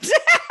about.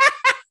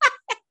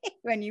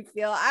 When you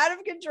feel out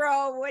of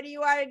control, what do you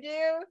want to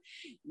do?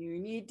 You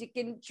need to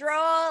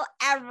control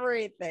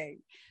everything.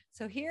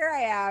 So here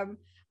I am.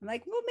 I'm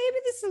like, well, maybe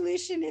the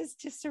solution is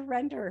to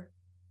surrender.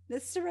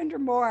 Let's surrender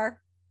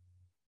more.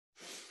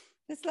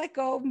 Let's let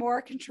go of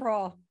more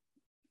control,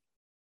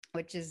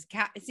 which is,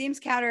 it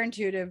seems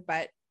counterintuitive,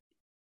 but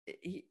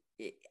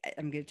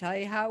I'm going to tell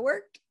you how it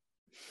worked.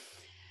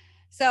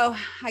 So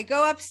I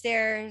go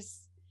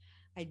upstairs.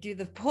 I do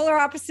the polar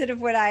opposite of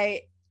what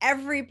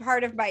every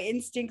part of my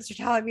instincts are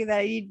telling me that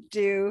I need to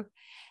do.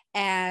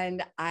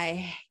 And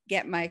I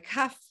get my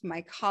cuff,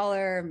 my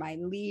collar, my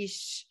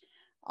leash,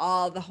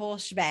 the whole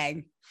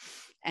shebang.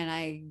 And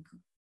I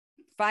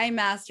find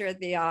Master in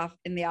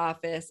the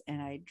office,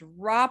 and I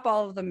drop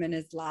all of them in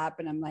his lap.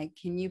 And I'm like,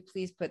 can you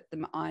please put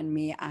them on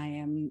me? I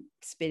am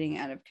spinning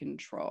out of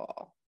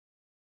control.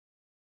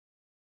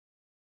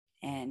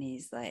 And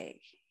he's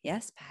like,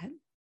 yes, Pat.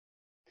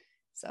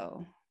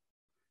 So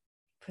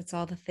puts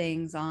all the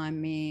things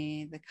on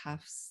me, the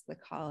cuffs, the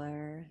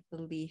collar,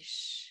 the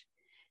leash.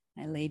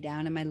 I lay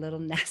down in my little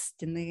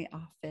nest in the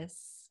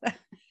office.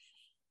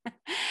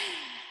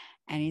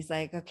 And he's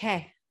like,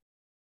 okay,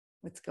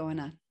 what's going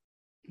on?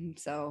 And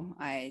so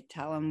I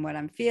tell him what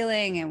I'm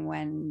feeling and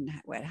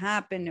what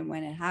happened and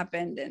when it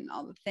happened and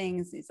all the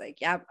things. He's like,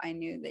 yep, I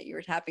knew that you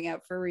were tapping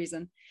out for a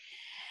reason.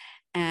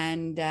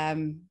 And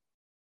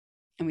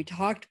we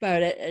talked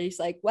about it. And he's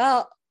like,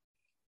 well,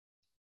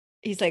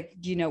 do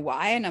you know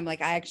why? And I'm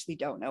like, I actually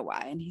don't know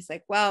why. And he's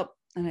like, well,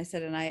 and I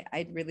said, and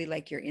I'd really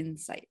like your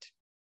insight.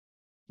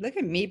 Look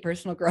at me,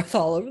 personal growth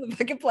all over the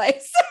fucking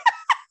place.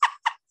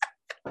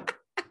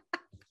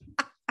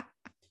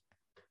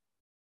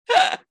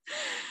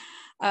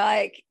 I'm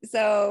like,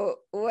 so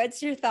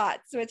what's your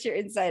thoughts? What's your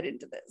insight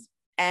into this?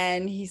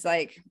 And he's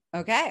like,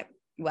 okay,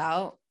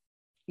 well,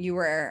 you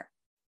were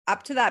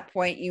up to that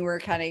point, you were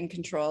kind of in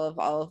control of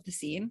all of the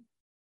scene.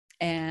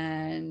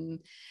 And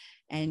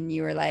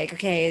you were like,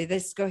 okay,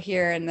 let's go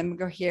here and then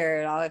go here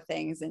and all the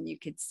things. And you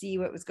could see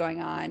what was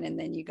going on. And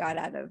then you got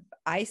out of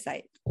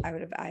eyesight,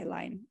 out of eye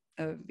line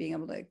of being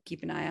able to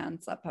keep an eye on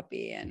Slut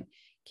Puppy and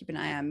keep an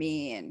eye on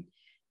me.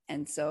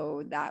 And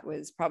so that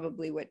was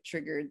probably what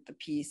triggered the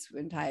piece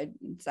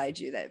inside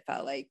you that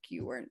felt like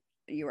you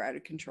were out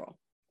of control.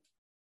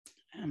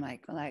 And I'm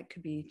like, well, that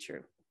could be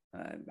true.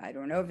 I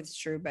don't know if it's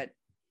true, but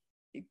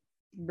it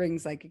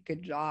rings like it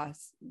could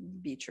just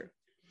be true.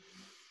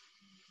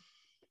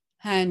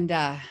 And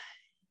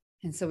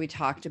so we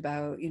talked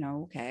about,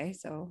 okay,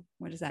 so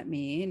what does that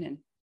mean? And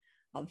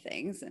all the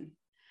things. And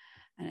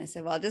I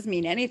said, well, it doesn't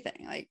mean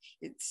anything. Like,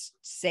 it's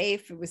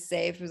safe. It was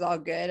safe. It was all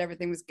good.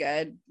 Everything was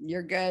good.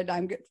 You're good.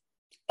 I'm good.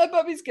 My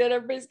puppy's good.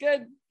 Everybody's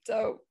good.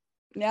 So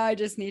now I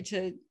just need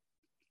to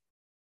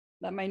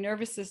let my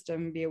nervous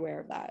system be aware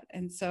of that.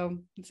 And so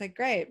it's like,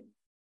 great.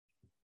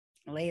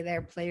 Lay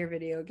there, play your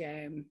video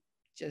game,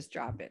 just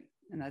drop it.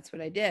 And that's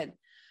what I did.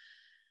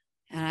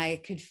 And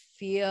I could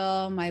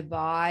feel my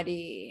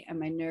body and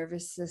my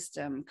nervous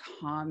system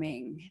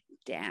calming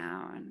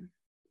down,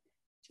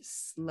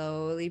 just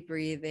slowly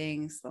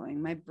breathing,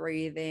 slowing my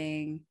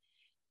breathing,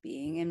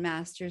 being in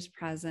Master's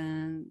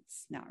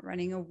presence, not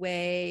running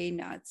away,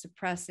 not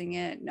suppressing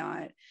it,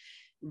 not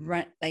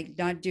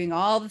doing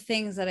all the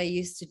things that I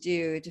used to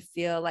do to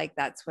feel like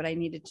that's what I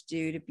needed to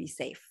do to be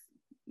safe.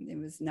 It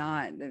was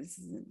not,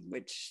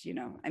 which,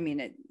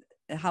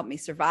 it helped me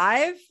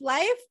survive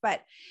life,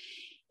 but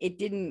it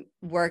didn't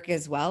work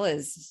as well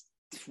as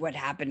what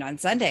happened on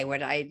Sunday,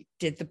 when I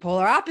did the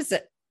polar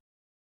opposite.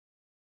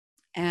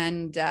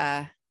 And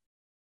I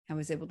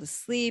was able to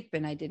sleep,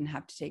 and I didn't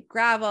have to take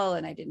gravel,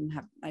 and I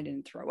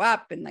didn't throw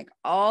up, and like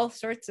all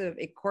sorts of,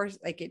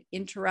 it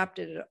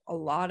interrupted a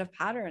lot of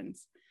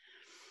patterns.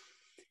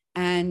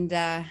 And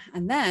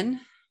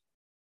then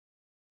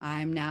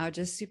I'm now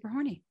just super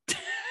horny.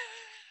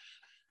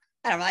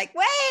 And I'm like,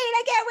 wait,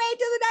 I can't wait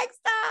till the next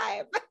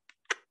time.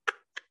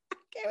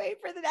 Can't wait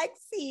for the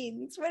next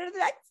scenes. What are the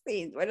next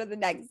scenes? What are the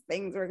next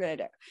things we're going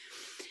to do?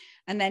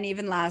 And then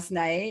even last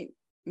night,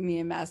 me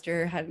and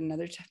Master had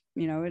another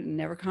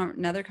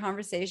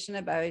conversation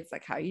about, it's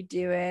like, how you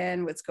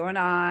doing? What's going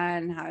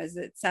on? How is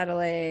it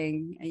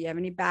settling? Do you have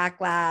any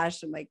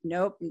backlash? I'm like,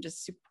 nope, I'm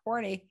just super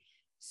horny.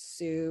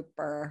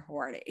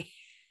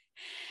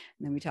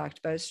 And then we talked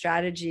about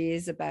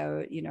strategies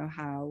about,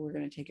 how we're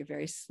going to take it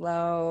very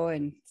slow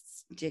and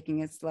taking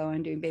it slow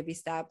and doing baby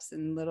steps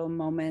and little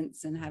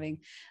moments and having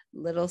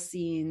little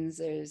scenes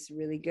is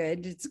really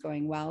good. It's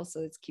going well. So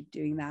let's keep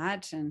doing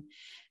that. And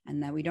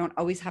that we don't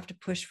always have to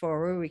push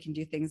forward. We can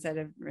do things that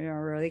are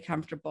really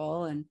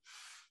comfortable. And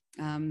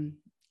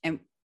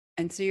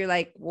so you're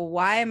like, well,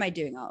 why am I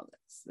doing all of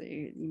this?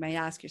 You might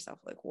ask yourself,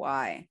 like,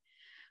 why?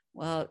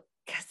 Well,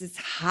 because it's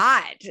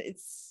hot.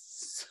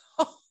 It's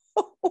so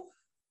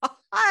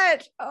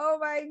hot. Oh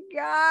my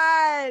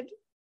God.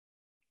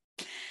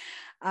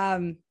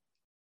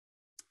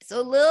 So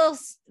a little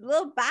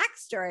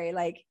backstory,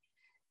 like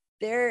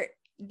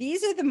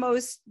these are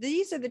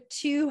the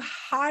two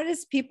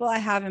hottest people I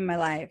have in my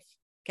life.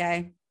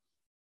 Okay.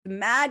 The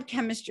mad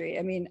chemistry.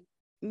 I mean,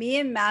 me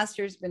and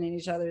Master's been in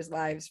each other's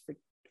lives for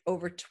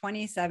over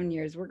 27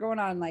 years. We're going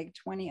on like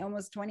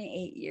almost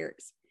 28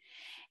 years.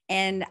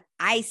 And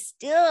I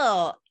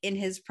still, in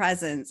his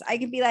presence, I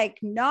can be like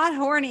not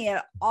horny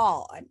at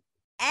all on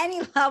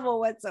any level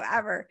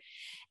whatsoever.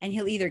 And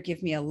he'll either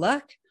give me a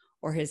look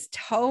or his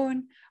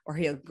tone, or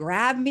he'll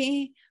grab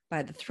me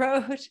by the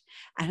throat.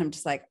 And I'm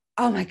just like,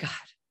 oh my God,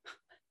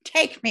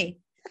 take me.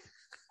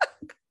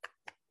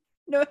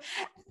 No,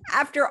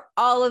 after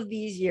all of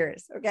these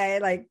years, okay?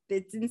 Like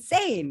it's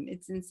insane.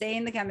 It's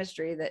insane the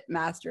chemistry that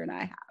Master and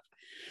I have.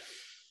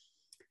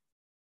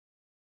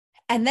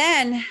 And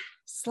then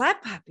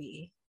Slap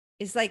Puppy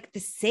is like the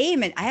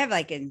same. And I have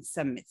like in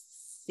some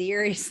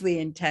seriously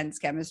intense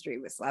chemistry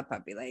with Slap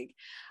Puppy. Like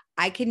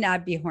I could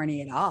not be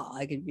horny at all.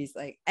 I could be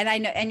like, and I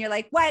know, and you're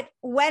like, what?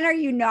 When are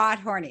you not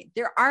horny?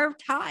 There are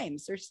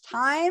times,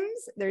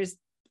 there's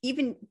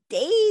even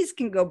days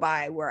can go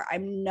by where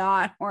I'm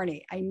not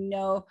horny. I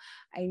know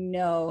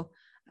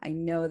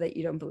that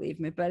you don't believe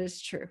me, but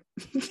it's true.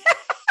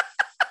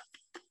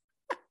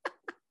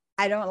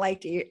 I don't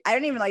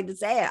even like to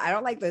say it. I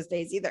don't like those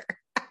days either.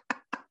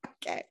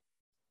 Okay.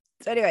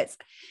 So anyways,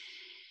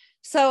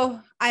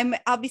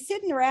 I'll be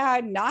sitting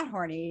around not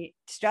horny,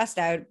 stressed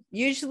out.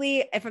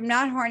 Usually if I'm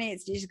not horny,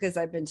 it's usually because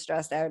I've been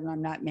stressed out and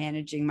I'm not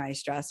managing my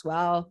stress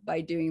well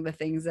by doing the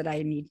things that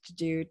I need to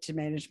do to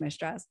manage my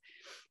stress.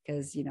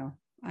 Because,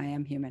 I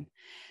am human.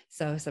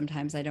 So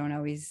sometimes I don't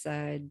always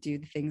do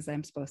the things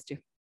I'm supposed to.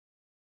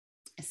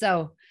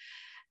 So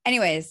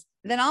anyways,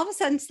 then all of a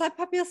sudden Slap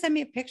Puppy will send me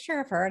a picture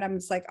of her. And I'm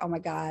just like, oh my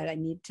God, I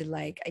need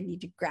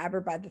to grab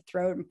her by the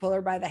throat and pull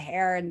her by the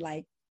hair and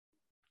like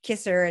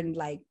kiss her and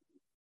like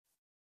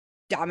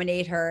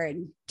dominate her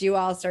and do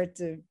all sorts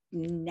of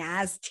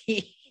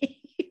nasty,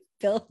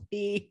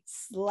 filthy,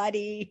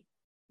 slutty,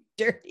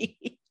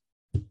 dirty,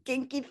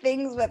 kinky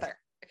things with her.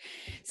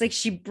 It's like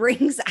she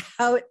brings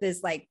out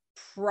this like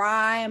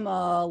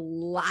primal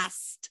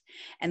lust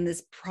and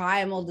this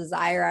primal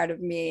desire out of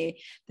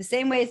me, the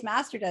same way as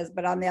Master does,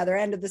 but on the other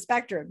end of the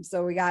spectrum.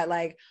 So we got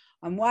like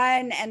on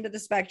one end of the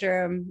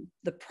spectrum,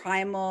 the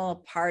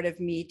primal part of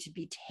me to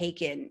be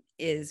taken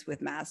is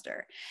with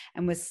Master,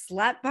 and with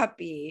Slap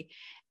Puppy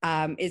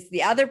is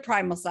the other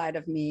primal side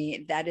of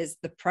me that is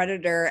the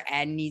predator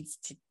and needs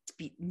to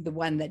be the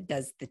one that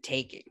does the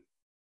taking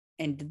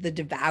and the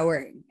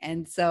devouring.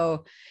 And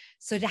so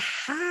to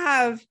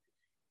have,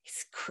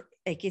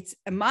 it's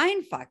a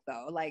mind fuck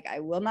though. Like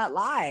I will not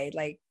lie,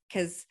 like,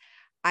 because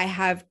I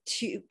have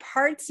two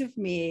parts of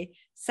me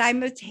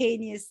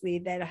simultaneously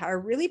that are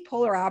really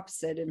polar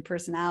opposite in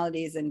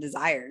personalities and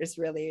desires,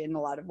 really, in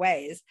a lot of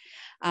ways.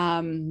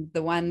 The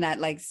one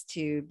that likes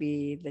to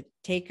be the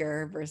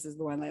taker versus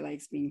the one that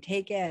likes being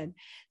taken.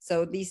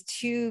 So these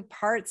two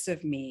parts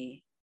of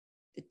me,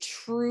 the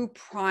true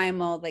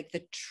primalness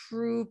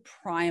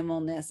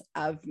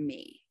of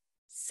me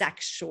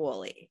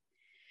sexually,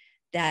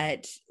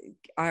 that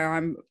are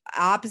on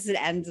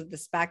opposite ends of the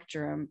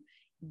spectrum,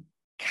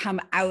 come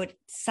out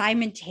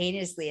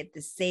simultaneously at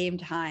the same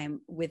time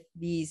with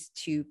these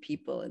two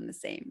people in the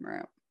same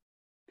room.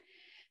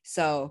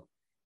 So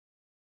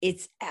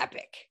it's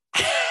epic.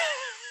 And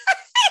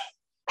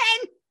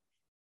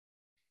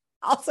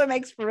also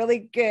makes for really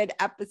good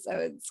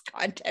episodes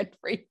content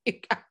for you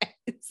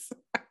guys.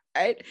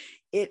 Right?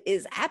 It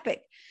is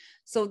epic.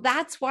 So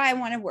that's why I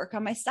want to work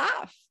on my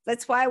stuff.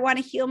 That's why I want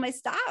to heal my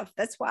stuff.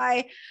 That's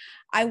why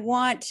I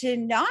want to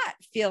not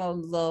feel a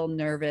little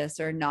nervous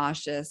or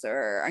nauseous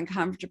or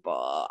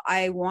uncomfortable.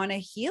 I want to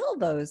heal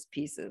those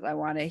pieces. I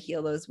want to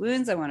heal those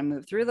wounds. I want to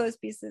move through those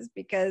pieces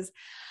because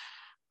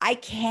I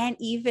can't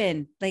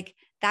even, like,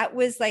 that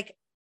was like,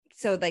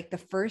 so like the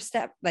first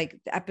step, like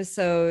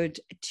episode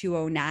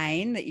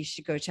 209 that you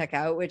should go check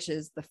out, which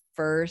is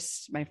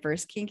my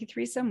first kinky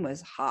threesome,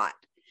 was hot.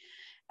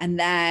 And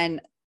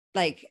then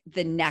like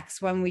the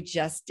next one we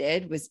just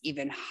did was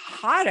even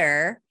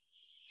hotter.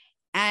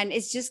 And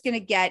it's just going to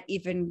get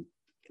even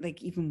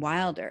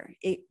wilder.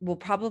 It will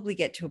probably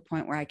get to a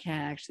point where I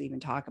can't actually even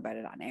talk about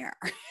it on air.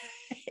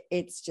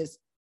 It's just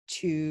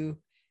too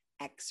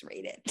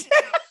X-rated.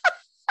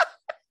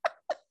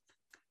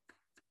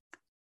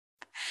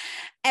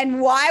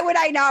 And why would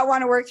I not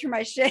want to work through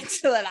my shit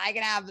so that I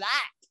can have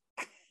that?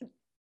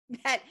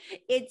 that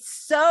it's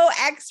so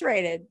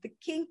X-rated. The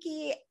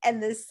kinky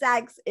and the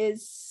sex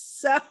is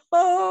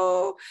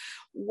so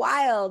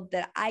wild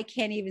that I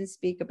can't even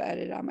speak about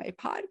it on my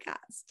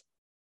podcast.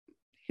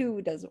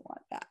 Who doesn't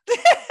want that?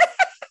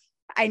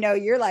 I know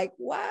you're like,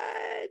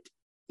 what?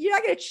 You're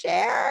not going to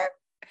share?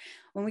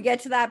 When we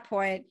get to that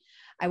point,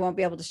 I won't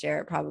be able to share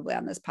it probably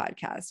on this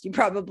podcast. You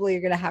probably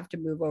are going to have to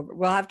move over.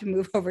 We'll have to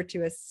move over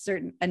to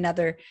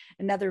another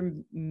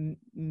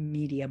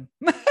medium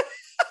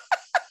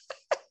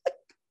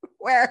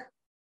where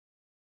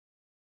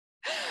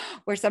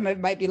some of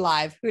it might be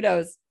live. Who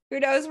knows? Who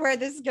knows where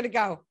this is going to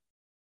go?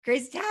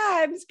 Crazy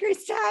times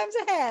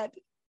ahead.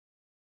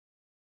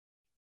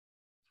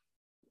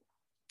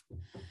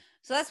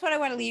 So that's what I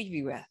want to leave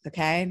you with.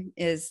 Okay.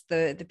 Is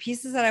the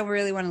pieces that I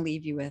really want to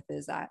leave you with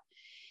is that,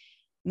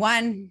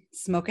 one,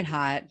 smoking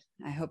hot.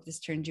 I hope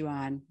this turned you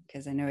on,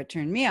 because I know it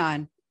turned me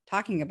on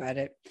talking about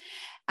it.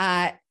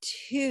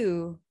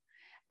 Two,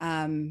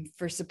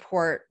 for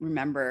support,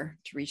 remember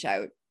to reach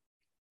out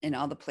in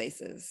all the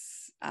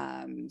places,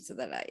 so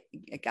that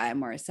Gaia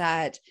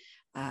Morissette,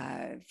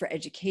 for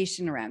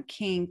education around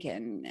kink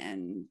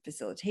and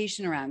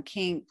facilitation around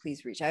kink,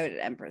 please reach out at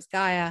Empress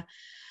Gaia.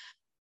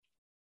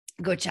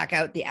 Go check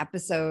out the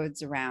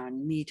episodes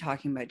around me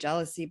talking about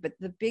jealousy. But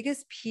the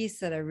biggest piece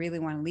that I really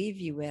want to leave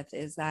you with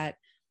is that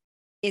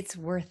it's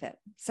worth it.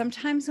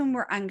 Sometimes when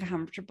we're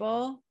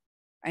uncomfortable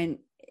and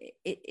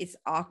it's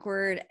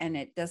awkward and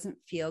it doesn't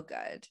feel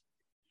good,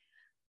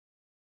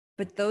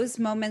 but those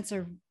moments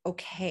are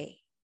okay.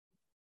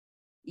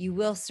 You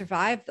will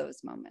survive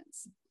those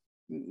moments,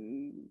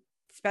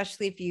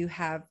 especially if you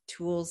have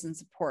tools and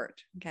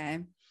support. Okay.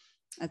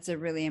 That's a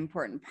really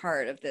important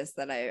part of this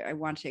that I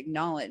want to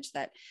acknowledge,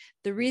 that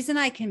the reason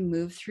I can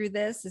move through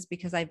this is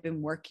because I've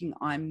been working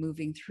on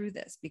moving through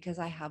this, because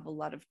I have a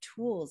lot of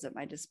tools at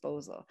my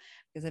disposal,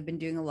 because I've been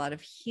doing a lot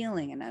of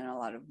healing and a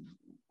lot of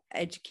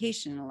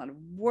education, a lot of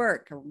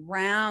work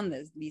around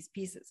these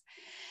pieces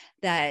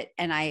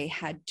and I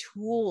had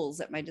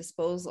tools at my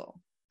disposal.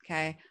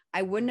 Okay.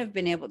 I wouldn't have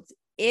been able to,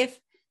 if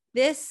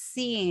this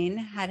scene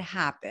had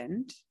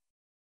happened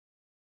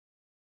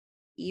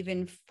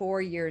even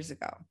 4 years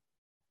ago,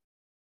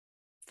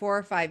 4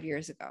 or 5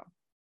 years ago,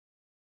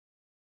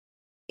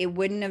 it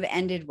wouldn't have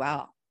ended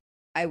well.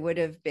 I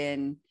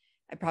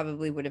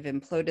probably would have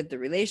imploded the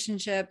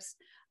relationships.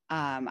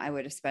 I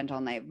would have spent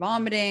all night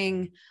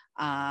vomiting.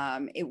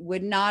 It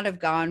would not have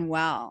gone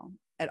well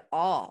at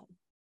all.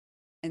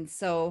 And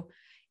so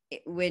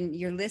when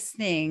you're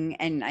listening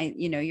and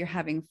you're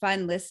having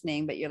fun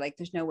listening, but you're like,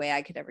 there's no way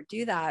I could ever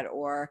do that.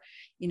 Or,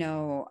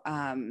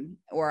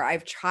 or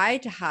I've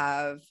tried to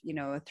have,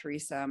 a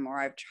threesome, or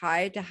I've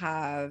tried to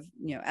have,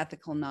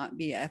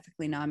 be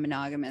ethically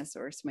non-monogamous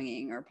or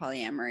swinging or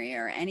polyamory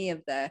or any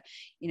of the,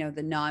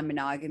 the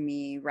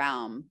non-monogamy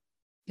realm,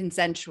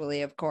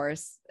 consensually, of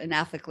course, and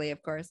ethically,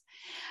 of course.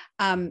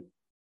 And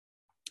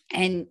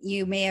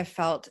you may have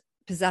felt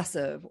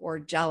possessive or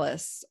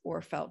jealous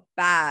or felt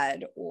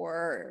bad,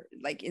 or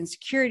like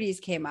insecurities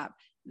came up.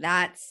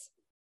 That's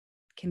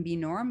can be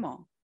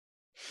normal.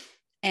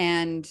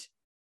 And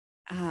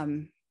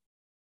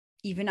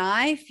even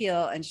I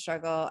feel and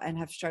struggle and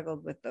have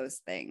struggled with those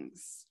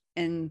things.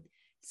 And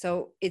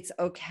so it's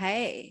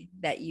okay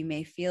that you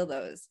may feel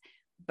those.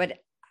 But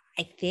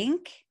I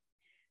think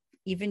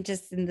even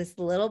just in this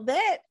little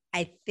bit,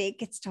 I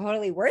think it's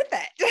totally worth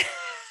it.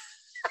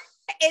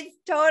 It's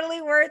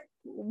totally worth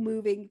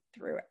moving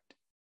through it.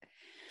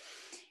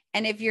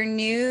 And if you're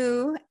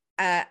new,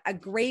 a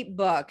great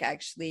book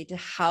actually to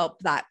help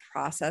that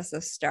process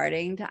of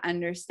starting to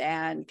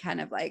understand kind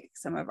of like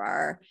some of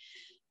our,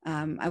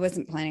 I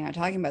wasn't planning on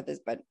talking about this,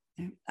 but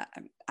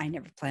I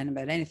never plan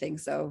about anything.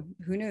 So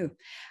who knew?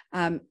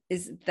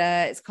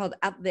 It's called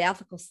The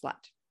Ethical Slut.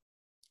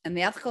 And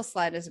The Ethical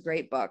Slut is a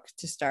great book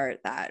to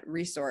start that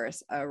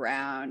resource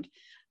around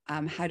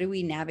how do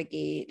we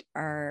navigate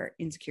our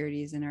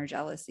insecurities and our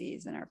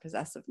jealousies and our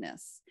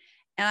possessiveness.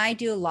 And I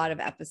do a lot of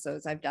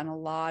episodes. I've done a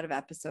lot of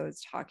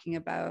episodes talking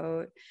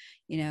about,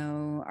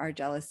 our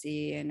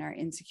jealousy and our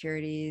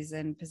insecurities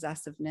and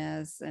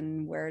possessiveness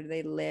and where do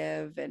they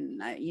live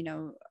and,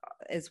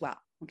 as well.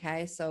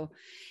 Okay. So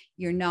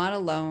you're not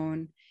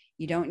alone.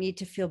 You don't need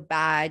to feel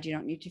bad. You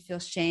don't need to feel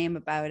shame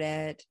about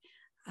it.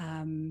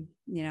 And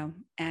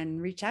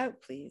reach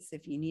out, please,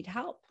 if you need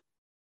help.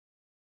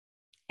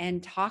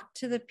 And talk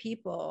to the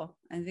people.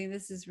 I think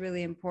this is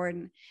really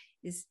important.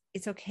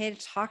 It's okay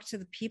to talk to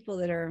the people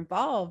that are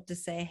involved to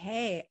say,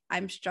 hey,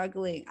 I'm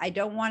struggling. I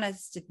don't want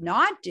us to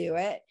not do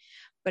it,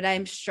 but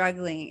I'm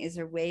struggling. Is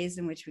there ways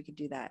in which we could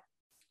do that?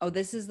 Oh,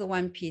 this is the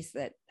one piece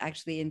that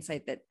actually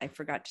insight that I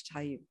forgot to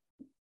tell you.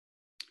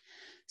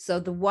 So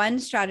the one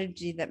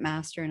strategy that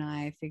Master and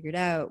I figured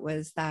out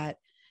was that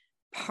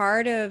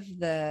part of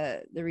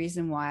the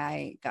reason why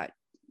I got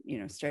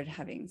started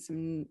having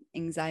some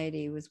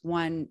anxiety was,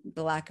 one,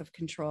 the lack of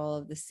control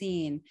of the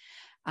scene.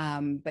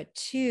 But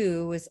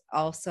two was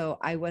also,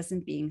 I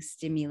wasn't being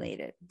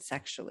stimulated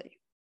sexually.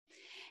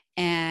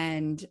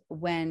 And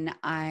when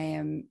I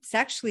am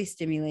sexually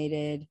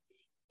stimulated,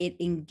 it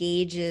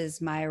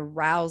engages my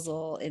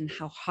arousal in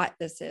how hot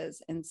this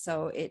is. And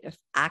so it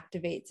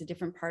activates a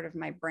different part of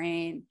my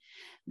brain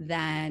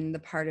than the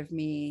part of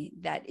me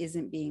that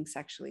isn't being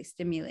sexually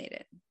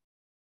stimulated.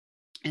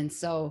 And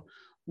so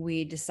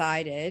we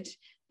decided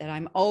that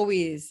I'm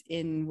always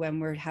in,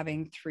 when we're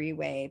having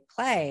three-way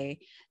play,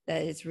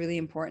 that it's really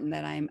important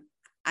that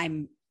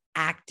I'm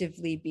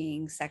actively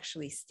being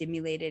sexually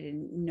stimulated,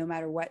 and no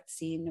matter what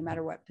scene, no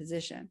matter what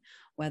position,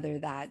 whether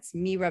that's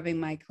me rubbing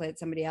my clit,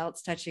 somebody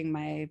else touching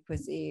my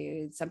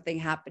pussy, something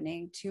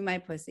happening to my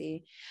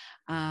pussy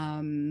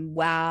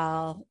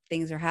while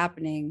things are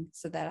happening,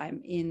 so that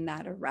I'm in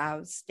that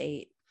aroused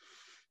state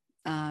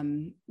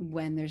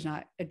when there's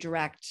not a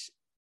direct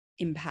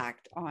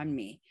impact on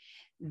me,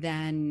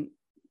 then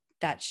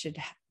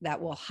that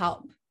will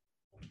help.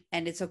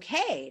 And it's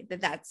okay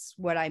that that's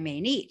what I may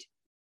need.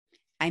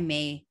 I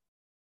may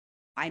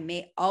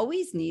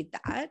always need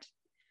that,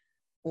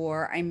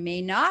 or I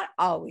may not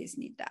always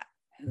need that.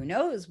 Who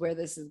knows where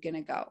this is going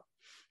to go?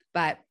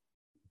 But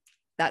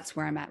that's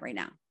where I'm at right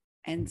now.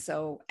 And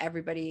so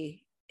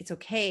everybody, it's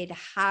okay to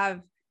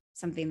have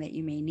something that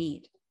you may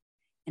need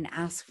and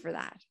ask for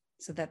that,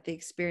 so that the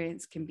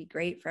experience can be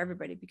great for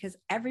everybody, because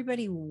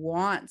everybody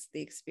wants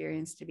the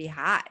experience to be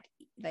had,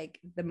 like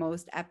the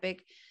most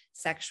epic,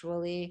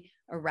 sexually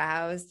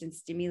aroused and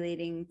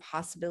stimulating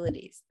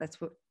possibilities. That's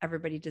what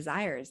everybody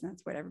desires. And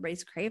that's what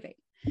everybody's craving.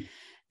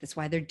 That's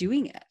why they're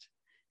doing it.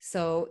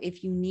 So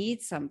if you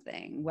need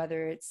something,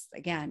 whether it's,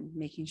 again,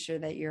 making sure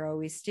that you're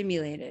always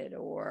stimulated,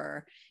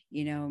 or,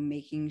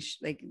 making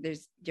like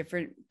there's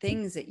different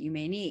things that you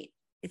may need,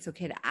 it's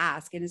okay to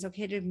ask, and it's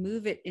okay to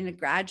move it in a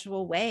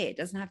gradual way. It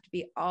doesn't have to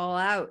be all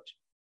out.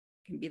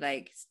 It can be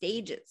like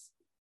stages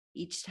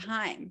each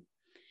time,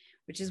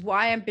 which is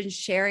why I've been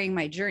sharing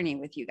my journey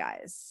with you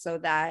guys, so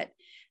that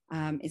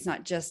it's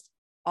not just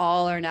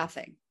all or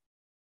nothing.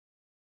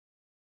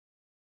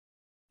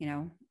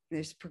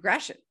 There's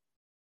progression.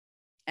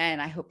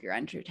 And I hope you're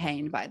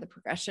entertained by the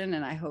progression,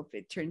 and I hope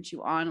it turns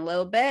you on a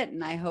little bit,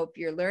 and I hope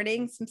you're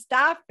learning some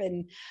stuff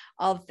and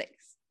all the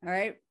things. All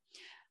right.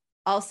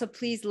 Also,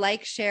 please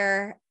like,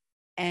 share,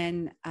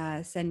 and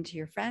send to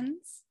your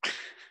friends.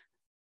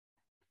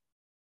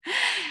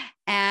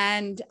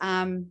 And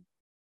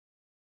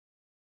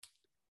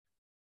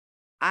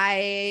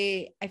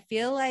I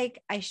feel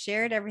like I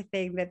shared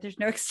everything, that there's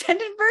no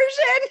extended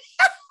version.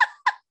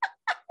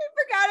 I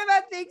forgot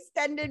about the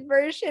extended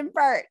version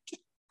part.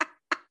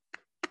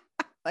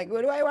 Like,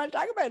 what do I want to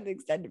talk about in the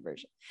extended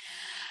version?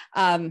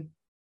 What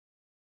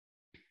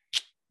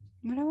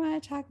do I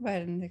want to talk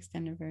about in the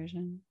extended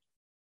version?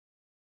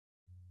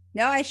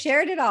 No, I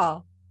shared it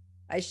all.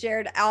 I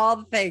shared all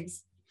the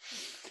things.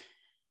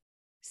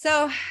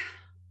 So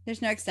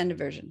there's no extended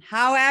version.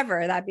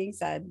 However, that being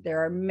said,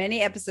 there are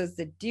many episodes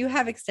that do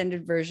have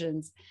extended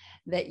versions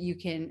that you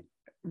can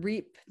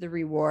reap the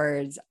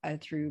rewards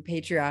through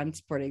Patreon,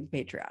 supporting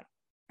Patreon.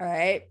 All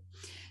right.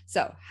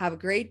 So have a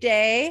great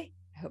day.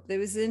 I hope that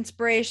was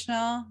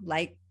inspirational.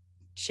 Like,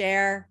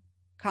 share,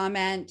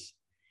 comment,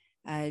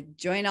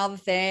 join all the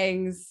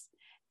things.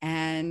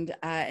 And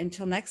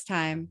until next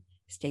time,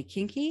 stay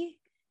kinky,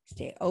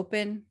 stay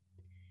open,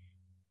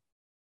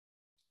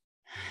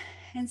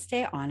 and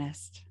stay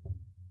honest.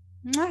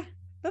 Mwah.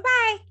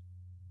 Bye-bye.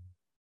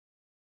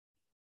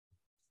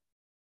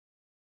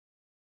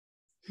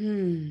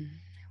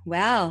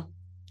 Well,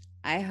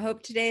 I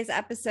hope today's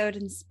episode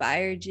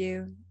inspired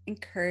you,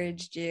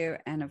 encouraged you,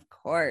 and of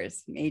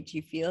course, made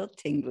you feel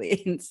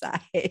tingly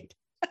inside.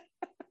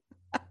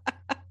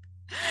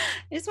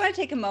 I just want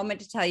to take a moment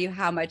to tell you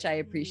how much I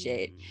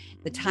appreciate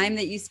the time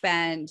that you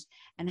spend,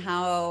 and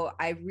how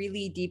I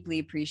really deeply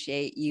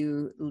appreciate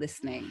you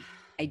listening.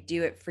 I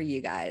do it for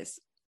you guys,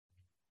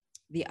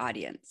 the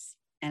audience,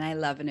 and I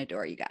love and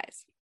adore you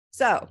guys.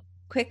 So,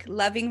 quick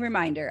loving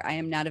reminder, I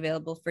am not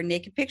available for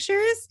naked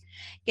pictures,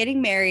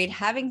 getting married,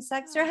 having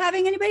sex, or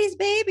having anybody's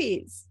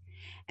babies.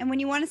 And when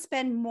you want to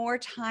spend more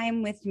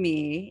time with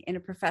me in a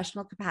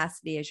professional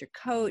capacity as your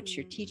coach,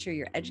 your teacher,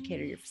 your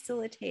educator, your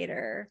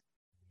facilitator,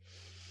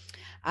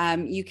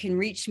 you can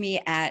reach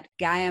me at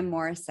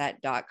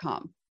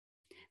GaiaMorissette.com.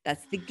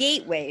 That's the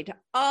gateway to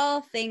all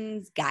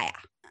things Gaia.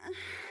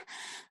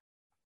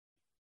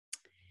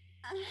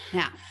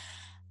 Now,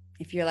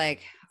 if you're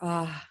like,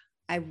 oh,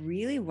 I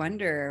really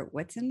wonder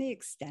what's in the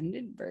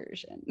extended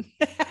version.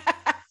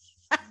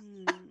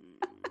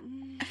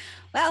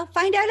 Well,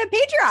 find out at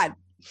Patreon.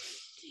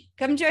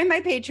 Come join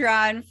my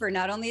Patreon for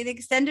not only the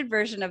extended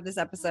version of this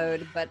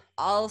episode, but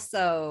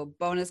also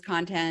bonus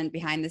content,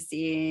 behind the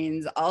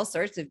scenes, all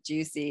sorts of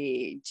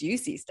juicy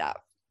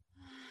stuff.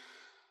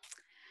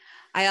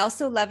 I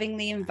also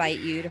lovingly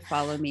invite you to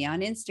follow me on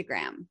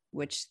Instagram,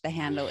 which the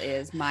handle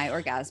is My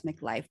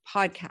Orgasmic Life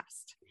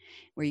Podcast,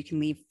 where you can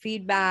leave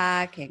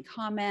feedback and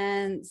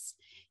comments.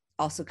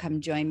 Also come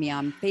join me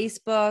on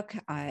Facebook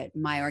at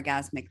My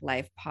Orgasmic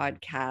Life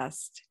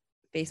Podcast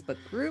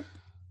Facebook group.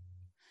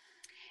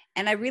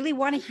 And I really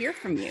want to hear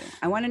from you.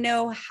 I want to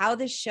know how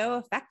this show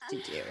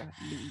affected you.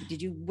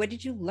 What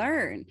did you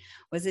learn?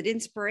 Was it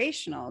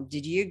inspirational?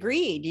 Did you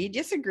agree? Do you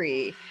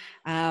disagree?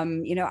 I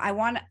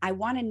want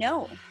to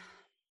know,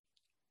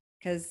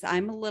 because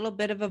I'm a little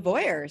bit of a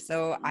voyeur.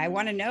 So I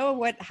want to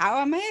know how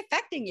am I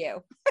affecting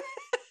you?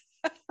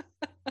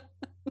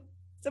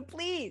 So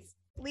please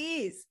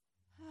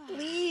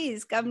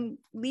come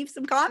leave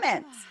some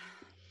comments.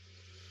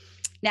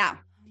 Now,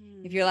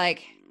 if you're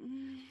like,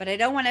 but I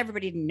don't want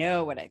everybody to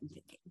know what I'm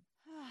thinking,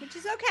 which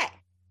is okay.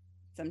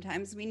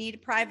 Sometimes we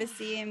need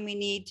privacy and we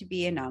need to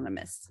be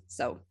anonymous.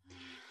 So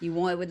you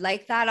would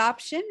like that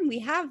option? We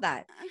have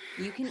that.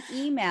 You can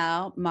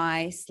email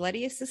my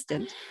slutty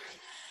assistant,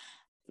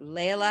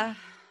 Layla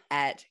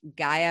at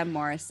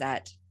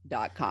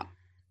GaiaMorissette.com.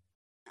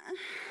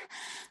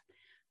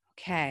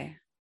 Okay,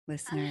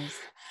 listeners,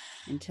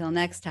 until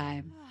next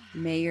time,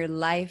 may your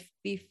life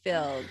be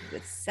filled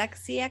with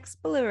sexy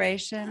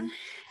exploration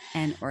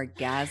and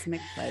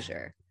orgasmic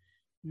pleasure.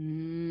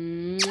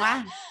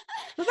 Mwah.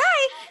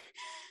 Bye-bye.